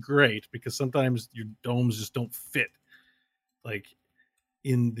 which is great because sometimes your domes just don't fit like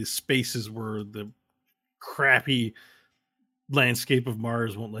in the spaces where the crappy landscape of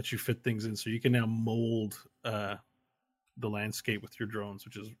Mars won't let you fit things in. So you can now mold the landscape with your drones,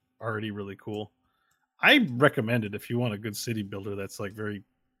 which is already really cool. I recommend it if you want a good city builder that's like very,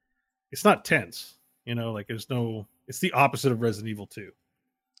 it's not tense, like it's the opposite of Resident Evil 2.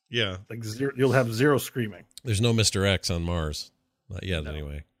 Yeah. Like you'll have zero screaming. There's no Mr. X on Mars. Not yet,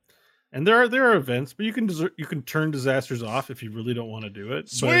 anyway. And there are events, but you can turn disasters off if you really don't want to do it.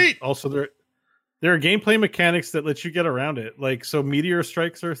 Sweet. But also there are gameplay mechanics that let you get around it. Like, so meteor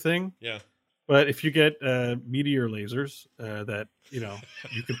strikes are a thing. Yeah. But if you get meteor lasers that,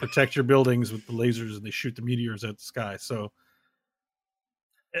 you can protect your buildings with the lasers and they shoot the meteors out the sky. So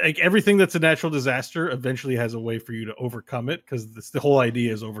like everything that's a natural disaster eventually has a way for you to overcome it, because the whole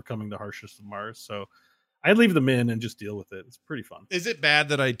idea is overcoming the harshness of Mars. So I'd leave them in and just deal with it. It's pretty fun. Is it bad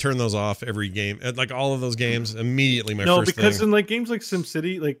that I turn those off every game? Like all of those games immediately? No, because in like games like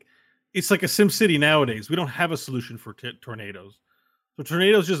SimCity, like it's like a SimCity nowadays. We don't have a solution for tornadoes. So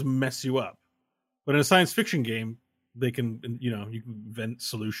tornadoes just mess you up. But in a science fiction game, they can, you can invent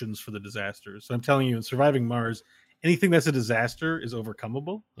solutions for the disasters. So I'm telling you, in Surviving Mars, anything that's a disaster is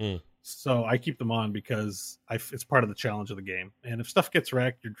overcomable. So I keep them on because it's part of the challenge of the game. And if stuff gets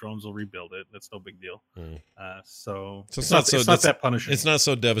wrecked, your drones will rebuild it. That's no big deal. So it's not that punishing. It's not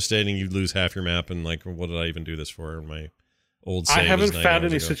so devastating you lose half your map and like, what did I even do this for? My old save I haven't found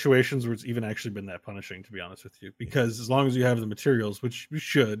any ago. situations where it's even actually been that punishing, to be honest with you, because as long as you have the materials, which you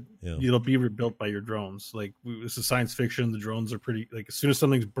should, it'll be rebuilt by your drones. Like, this is science fiction. The drones are pretty, like, as soon as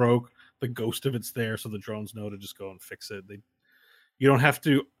something's broke, the ghost of it's there, so the drones know to just go and fix it. You don't have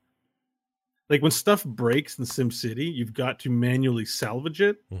to, like, when stuff breaks in SimCity, you've got to manually salvage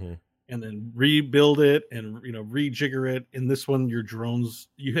it and then rebuild it and rejigger it. In this one, your drones,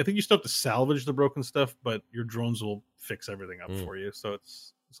 I think you still have to salvage the broken stuff, but your drones will fix everything up for you. So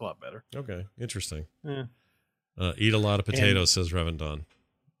it's a lot better. Okay, interesting. Yeah. Eat a lot of potatoes, says Revendon,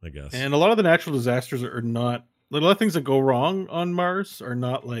 I guess. And a lot of the natural disasters are not, a lot of things that go wrong on Mars are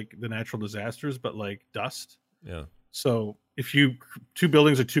not like the natural disasters, but like dust. Yeah. So if two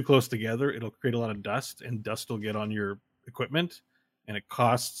buildings are too close together, it'll create a lot of dust, and dust will get on your equipment, and it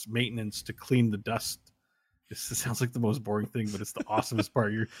costs maintenance to clean the dust. This sounds like the most boring thing, but it's the awesomest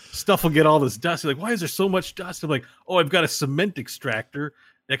part. Your stuff will get all this dust. You're like, why is there so much dust? I'm like, oh, I've got a cement extractor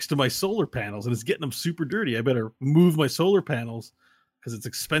next to my solar panels, and it's getting them super dirty. I better move my solar panels because it's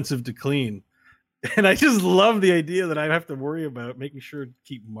expensive to clean. And I just love the idea that I have to worry about making sure to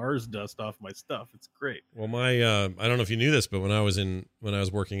keep Mars dust off my stuff. It's great. Well, I don't know if you knew this, but when I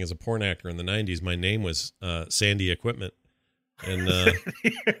was working as a porn actor in the 90s, my name was Sandy Equipment. And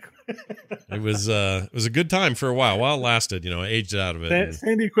it was a good time for a while. While it lasted, I aged out of it.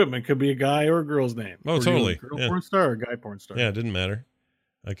 Sandy Equipment could be a guy or a girl's name. Oh, totally. Girl porn star or guy porn star. Yeah, it didn't matter.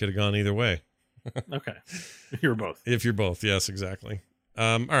 I could have gone either way. Okay. You're both. If you're both, yes, exactly.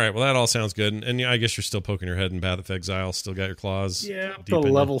 All right, well, that all sounds good. And yeah, I guess you're still poking your head in Path of Exile. Still got your claws. Yeah, up to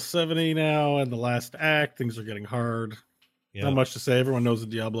level 70 now, and the last act, things are getting hard. Yeah. Not much to say. Everyone knows the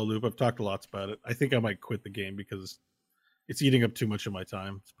Diablo loop. I've talked lots about it. I think I might quit the game because it's eating up too much of my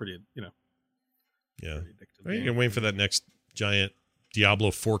time. It's pretty, Yeah. Pretty you can wait for that next giant Diablo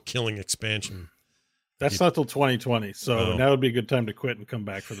 4 killing expansion. That's not till 2020, so now would be a good time to quit and come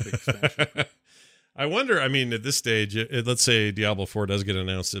back for the big expansion. I wonder, at this stage, let's say Diablo 4 does get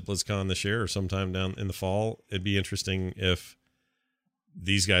announced at BlizzCon this year or sometime down in the fall. It'd be interesting if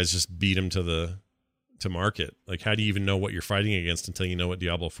these guys just beat them to market. Like, how do you even know what you're fighting against until you know what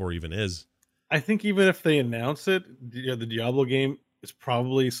Diablo 4 even is? I think even if they announce it, the Diablo game is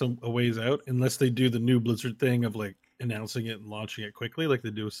probably a ways out, unless they do the new Blizzard thing of like announcing it and launching it quickly, like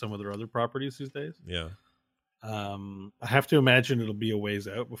they do with some of their other properties these days. Yeah. I have to imagine it'll be a ways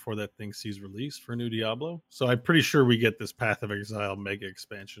out before that thing sees release for new Diablo. So I'm pretty sure we get this Path of Exile mega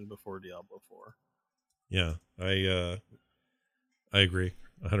expansion before Diablo 4. Yeah, I agree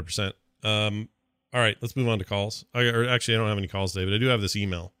 100%. All right, let's move on to calls. Actually, I don't have any calls today, but I do have this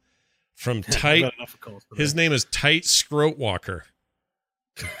email from Tight. His name is Tight Scroat Walker.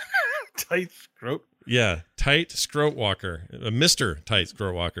 Tight Scroat? Yeah, Tight Scroat Walker. Mr. Tight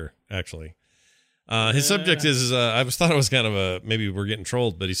Scroat Walker. actually. His subject is, I thought it was kind of maybe we're getting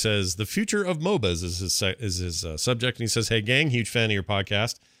trolled, but he says, the future of MOBAs is his subject. And he says, hey, gang, huge fan of your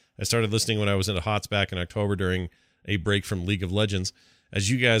podcast. I started listening when I was into HOTS back in October during a break from League of Legends. As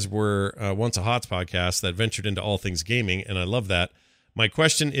you guys were once a HOTS podcast that ventured into all things gaming, and I love that. My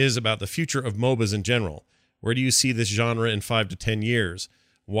question is about the future of MOBAs in general. Where do you see this genre in 5 to 10 years?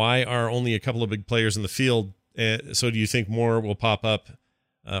 Why are only a couple of big players in the field? So do you think more will pop up,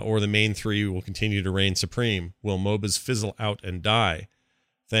 or the main three will continue to reign supreme? Will MOBAs fizzle out and die?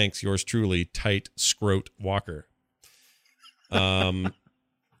 Thanks, yours truly, Tight Scroat Walker. That's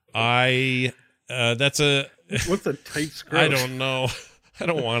a... What's a tight scroat? I don't know. I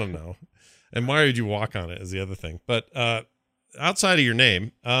don't want to know. And why would you walk on it is the other thing. But outside of your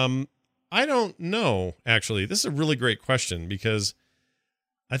name, I don't know, actually. This is a really great question because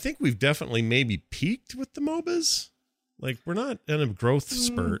I think we've definitely maybe peaked with the MOBAs. Like, we're not in a growth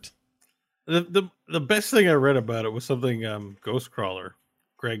spurt. The best thing I read about it was something Ghostcrawler,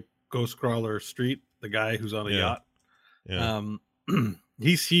 Greg Ghostcrawler Street, the guy who's on a yacht. Yeah.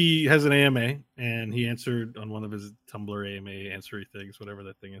 He has an AMA, and he answered on one of his Tumblr AMA answery things, whatever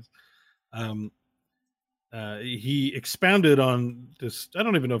that thing is. He expounded on this. I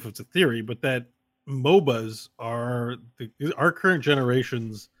don't even know if it's a theory, but that MOBAs are our current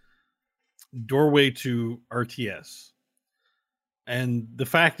generation's doorway to RTS. And the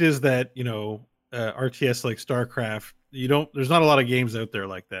fact is that, RTS like StarCraft, there's not a lot of games out there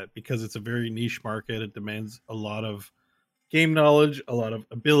like that because it's a very niche market. It demands a lot of game knowledge, a lot of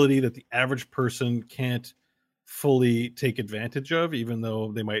ability that the average person can't fully take advantage of, even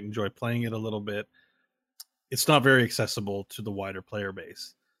though they might enjoy playing it a little bit. It's not very accessible to the wider player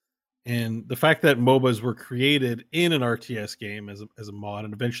base. And the fact that MOBAs were created in an RTS game as a mod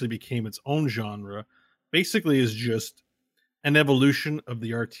and eventually became its own genre basically is just an evolution of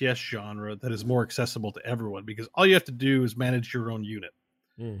the RTS genre that is more accessible to everyone because all you have to do is manage your own unit.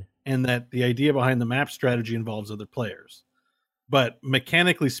 And that the idea behind the map strategy involves other players. But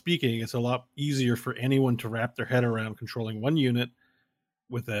mechanically speaking, it's a lot easier for anyone to wrap their head around controlling one unit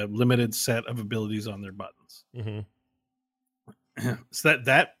with a limited set of abilities on their buttons. Mm-hmm. So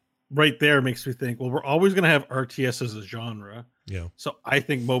that right there makes me think, well, we're always going to have RTS as a genre. Yeah. So I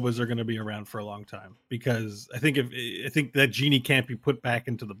think MOBAs are going to be around for a long time because I think that genie can't be put back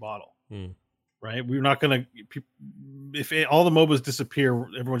into the bottle. Right? We're not going to, if all the MOBAs disappear,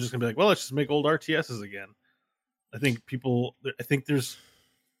 everyone's just going to be like, well, let's just make old RTSs again. I think there's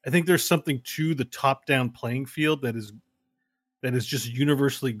something to the top-down playing field that is just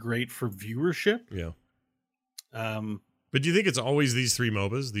universally great for viewership. Yeah. But do you think it's always these 3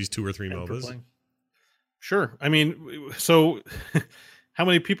 MOBAs, these 2 or 3 MOBAs? Sure. I mean, so how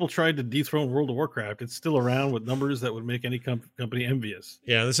many people tried to dethrone World of Warcraft? It's still around with numbers that would make any company envious.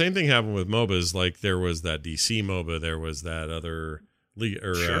 Yeah, the same thing happened with MOBAs. Like there was that DC MOBA, there was that other Lord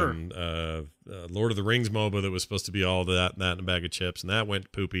of the Rings MOBA that was supposed to be all that and a bag of chips, and that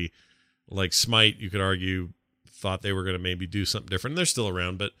went poopy. Like Smite, you could argue, thought they were going to maybe do something different. They're still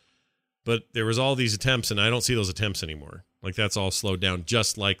around, but there was all these attempts, and I don't see those attempts anymore. Like that's all slowed down,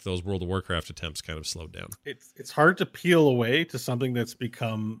 just like those World of Warcraft attempts kind of slowed down. It's hard to peel away to something that's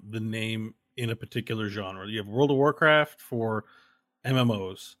become the name in a particular genre. You have World of Warcraft for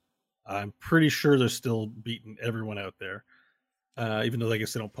MMOs. I'm pretty sure they're still beating everyone out there. Even though I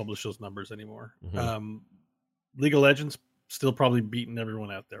guess they don't publish those numbers anymore. Mm-hmm. League of Legends still probably beating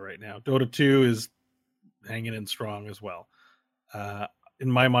everyone out there right now. Dota 2 is hanging in strong as well.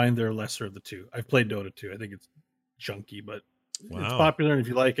 In my mind, they're lesser of the two. I've played Dota 2. I think it's junky, but it's popular, and if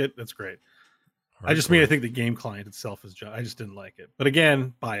you like it, that's great. Hardcore. I think the game client itself is I just didn't like it. But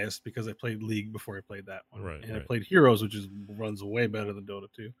again, biased because I played League before I played that one. Right, I played Heroes, which runs way better than Dota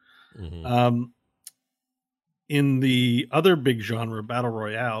 2. Mm-hmm. In the other big genre, Battle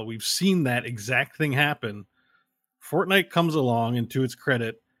Royale, we've seen that exact thing happen. Fortnite comes along, and to its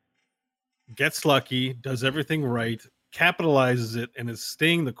credit, gets lucky, does everything right, capitalizes it, and is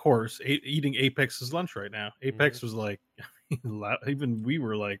staying the course, eating Apex's lunch right now. Apex was like, even we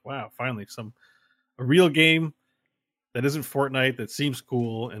were like, wow, finally a real game that isn't Fortnite, that seems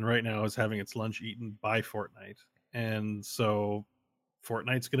cool, and right now is having its lunch eaten by Fortnite. And so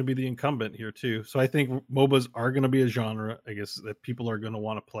Fortnite's going to be the incumbent here too. So I think MOBAs are going to be a genre, I guess, that people are going to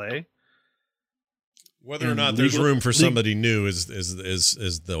want to play. Whether or not there's room for somebody new is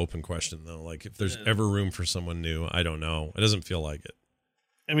the open question, though. Like if there's ever room for someone new, I don't know. It doesn't feel like it.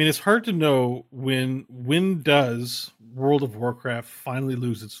 I mean, it's hard to know when does World of Warcraft finally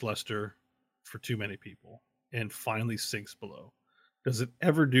lose its luster for too many people and finally sinks below. Does it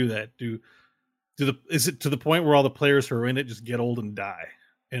ever do that? Is it to the point where all the players who are in it just get old and die?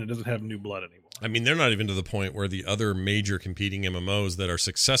 and it doesn't have new blood anymore. I mean, they're not even to the point where the other major competing MMOs that are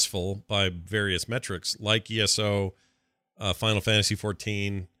successful by various metrics, like ESO, Final Fantasy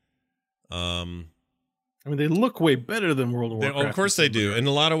 14. I mean, they look way better than World of Warcraft. Of course they do. In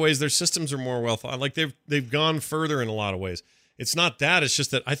a lot of ways, their systems are more well thought. Like they've gone further in a lot of ways. It's not that. It's just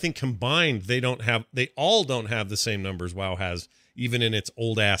that I think combined, they all don't have the same numbers WoW has, even in its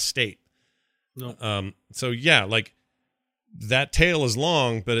old ass state. No. So yeah, like that tail is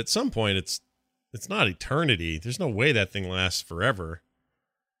long, but at some point it's not eternity. There's no way that thing lasts forever.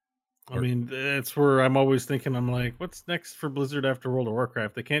 I mean, that's where I'm always thinking, I'm like, what's next for Blizzard after World of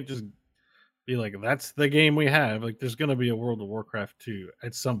Warcraft? They can't just be like, that's the game we have. Like, there's going to be a World of Warcraft 2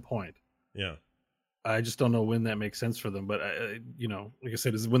 at some point. Yeah. I just don't know when that makes sense for them. But, like I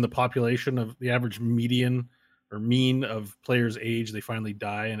said, is when the population of the average median or mean of players' age, they finally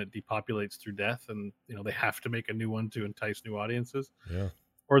die and it depopulates through death. And, they have to make a new one to entice new audiences. Yeah.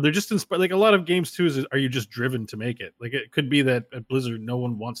 Or they're just inspired. Like a lot of games too, are you just driven to make it? Like it could be that at Blizzard, no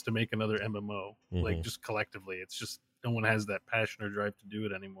one wants to make another MMO. Like just collectively, it's just no one has that passion or drive to do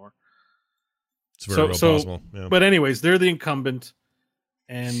it anymore. It's very possible. Yeah. But anyways, they're the incumbent,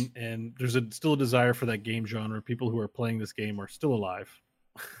 and there's still a desire for that game genre. People who are playing this game are still alive.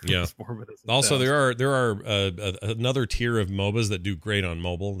 Yeah. Also, there are another tier of MOBAs that do great on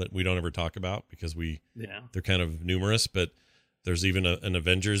mobile that we don't ever talk about because they're kind of numerous, but. There's even an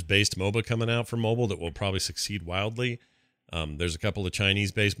Avengers-based MOBA coming out for mobile that will probably succeed wildly. There's a couple of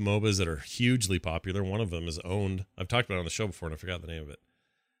Chinese-based MOBAs that are hugely popular. One of them is owned. I've talked about it on the show before, and I forgot the name of it.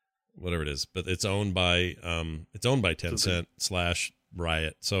 Whatever it is, but it's owned by Tencent /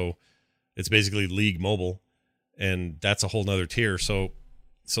 Riot. So it's basically League Mobile, and that's a whole nother tier. So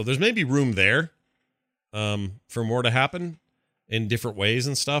there's maybe room there for more to happen in different ways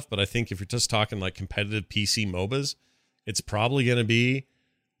and stuff. But I think if you're just talking like competitive PC MOBAs, it's probably going to be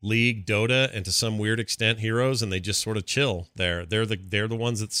League, Dota, and to some weird extent Heroes, and they just sort of chill there. They're the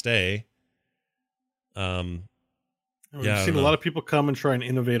ones that stay. We've seen a lot of people come and try and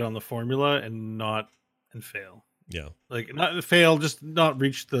innovate on the formula and fail. Yeah, like not fail, just not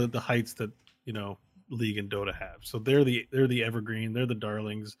reach the heights that League and Dota have. So they're the evergreen. They're the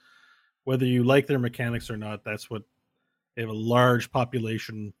darlings. Whether you like their mechanics or not, that's what. They have a large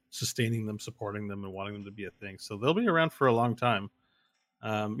population sustaining them, supporting them, and wanting them to be a thing. So they'll be around for a long time.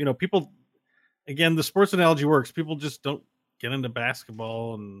 People, again, the sports analogy works. People just don't get into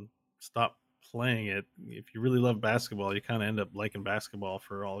basketball and stop playing it. If you really love basketball, you kind of end up liking basketball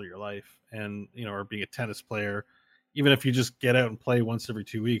for all your life. And, or being a tennis player, even if you just get out and play once every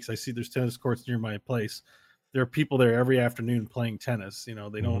 2 weeks. I see there's tennis courts near my place. There are people there every afternoon playing tennis. They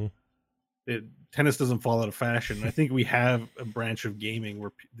don't. Tennis doesn't fall out of fashion. I think we have a branch of gaming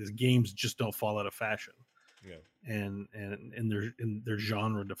where these games just don't fall out of fashion, and they're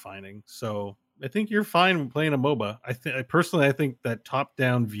genre defining. So I think you're fine playing a MOBA. I think that top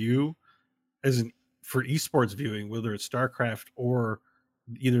down view, for esports viewing, whether it's StarCraft or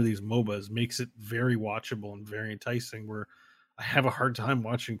either of these MOBAs, makes it very watchable and very enticing. Where I have a hard time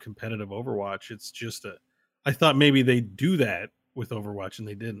watching competitive Overwatch. It's just I thought maybe they'd do that with Overwatch and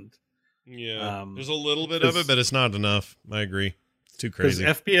they didn't. Yeah, there's a little bit of it, but it's not enough. I agree. It's too crazy.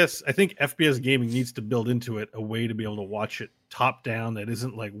 I think FPS gaming needs to build into it a way to be able to watch it top down that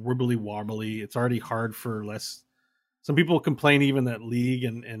isn't like wibbly wobbly. It's already hard for less. Some people complain even that League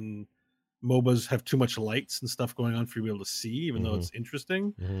and MOBAs have too much lights and stuff going on for you to be able to see, even though it's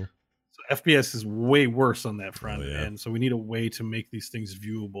interesting. Mm-hmm. So FPS is way worse on that front, yeah. And so we need a way to make these things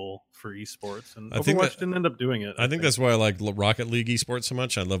viewable for esports. And Overwatch didn't end up doing it. I think that's why I like Rocket League esports so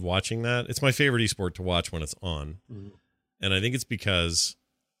much. I love watching that. It's my favorite esport to watch when it's on, and I think it's because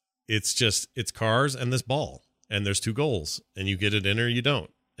it's cars and this ball, and there's 2 goals, and you get it in or you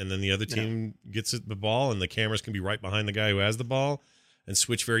don't, and then the other team gets the ball, and the cameras can be right behind the guy who has the ball, and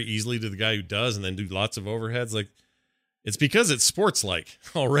switch very easily to the guy who does, and then do lots of overheads like. It's because it's sports-like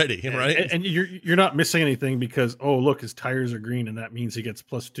already, right? And you're not missing anything because, oh, look, his tires are green, and that means he gets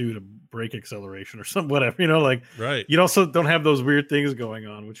 +2 to brake acceleration or something, whatever. Right. You also don't have those weird things going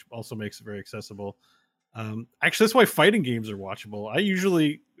on, which also makes it very accessible. Actually, that's why fighting games are watchable. I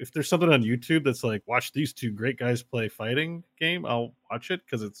usually, if there's something on YouTube that's like, watch these 2 great guys play fighting game, I'll watch it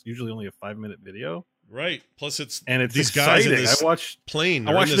because it's usually only a 5-minute video. Right. Plus, it's these guys in this plane.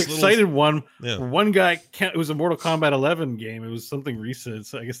 I watched an excited one. Yeah. Where one guy, it was a Mortal Kombat 11 game. It was something recent.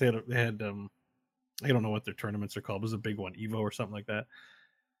 So I guess they had I don't know what their tournaments are called. It was a big one, Evo or something like that.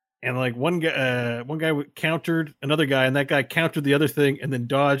 And like one guy countered another guy, and that guy countered the other thing, and then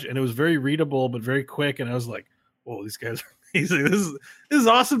dodged. And it was very readable, but very quick. And I was like, "Whoa, these guys are amazing! This is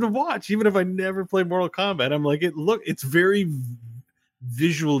awesome to watch." Even if I never played Mortal Kombat, I'm like, it's very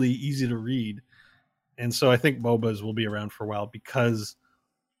visually easy to read. And so I think MOBAs will be around for a while because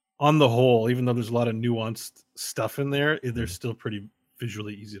on the whole, even though there's a lot of nuanced stuff in there, they're still pretty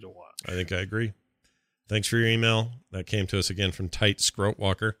visually easy to watch. I think I agree. Thanks for your email. That came to us again from Tight Scroat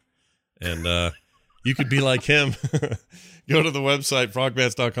Walker. And you could be like him. Go to the website,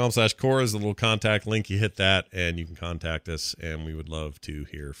 frogpants.com/core is the little contact link. You hit that, and you can contact us, and we would love to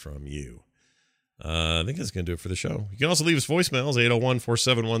hear from you. I think that's going to do it for the show. You can also leave us voicemails,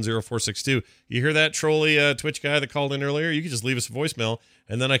 801-471-0462. You hear that trolly Twitch guy that called in earlier? You can just leave us a voicemail,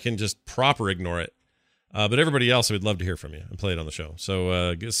 and then I can just proper ignore it. But everybody else, we'd love to hear from you and play it on the show.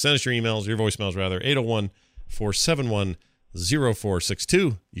 So send us your emails, your voicemails rather,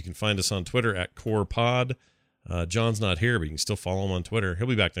 801-471-0462. You can find us on Twitter at CorePod. John's not here, but you can still follow him on Twitter. He'll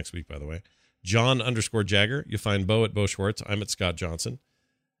be back next week, by the way. John_Jagger. You'll find Bo at Bo Schwartz. I'm at Scott Johnson.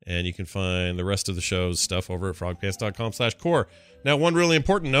 And you can find the rest of the show's stuff over at frogpants.com/core. Now, one really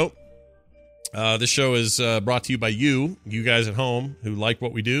important note. This show is brought to you by you guys at home who like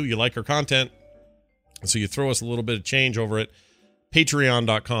what we do. You like our content. And so you throw us a little bit of change over at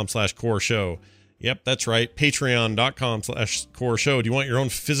patreon.com/core show. Yep, that's right. Patreon.com/core show. Do you want your own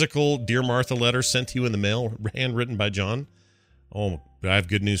physical Dear Martha letter sent to you in the mail, handwritten by John? Oh, but I have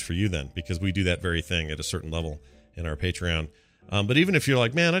good news for you then, because we do that very thing at a certain level in our Patreon. But even if you're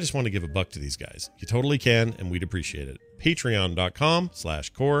like, man, I just want to give $1 to these guys, you totally can, and we'd appreciate it.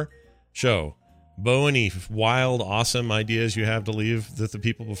 Patreon.com/core show. Bo, any wild, awesome ideas you have to leave the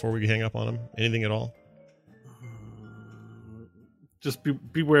people before we hang up on them? Anything at all? Just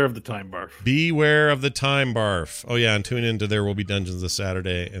beware of the time barf. Beware of the time barf. Oh, yeah, and tune into There Will Be Dungeons this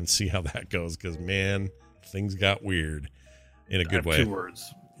Saturday and see how that goes, because, man, things got weird in a good way. 2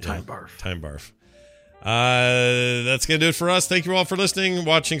 words. Time barf. Time barf. That's going to do it for us. Thank you all for listening,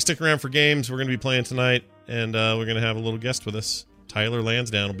 watching. Stick around for games. We're going to be playing tonight, and we're going to have a little guest with us. Tyler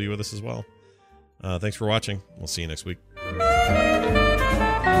Lansdowne will be with us as well. Thanks for watching. We'll see you next week.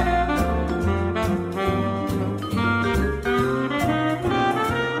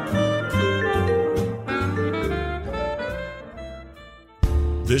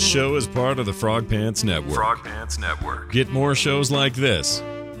 This show is part of the Frog Pants Network. Frog Pants Network. Get more shows like this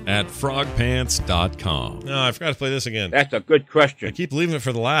at frogpants.com. No, I forgot to play this again. That's a good question. I keep leaving it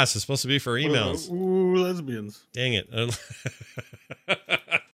for the last. It's supposed to be for emails. Ooh, lesbians. Dang it.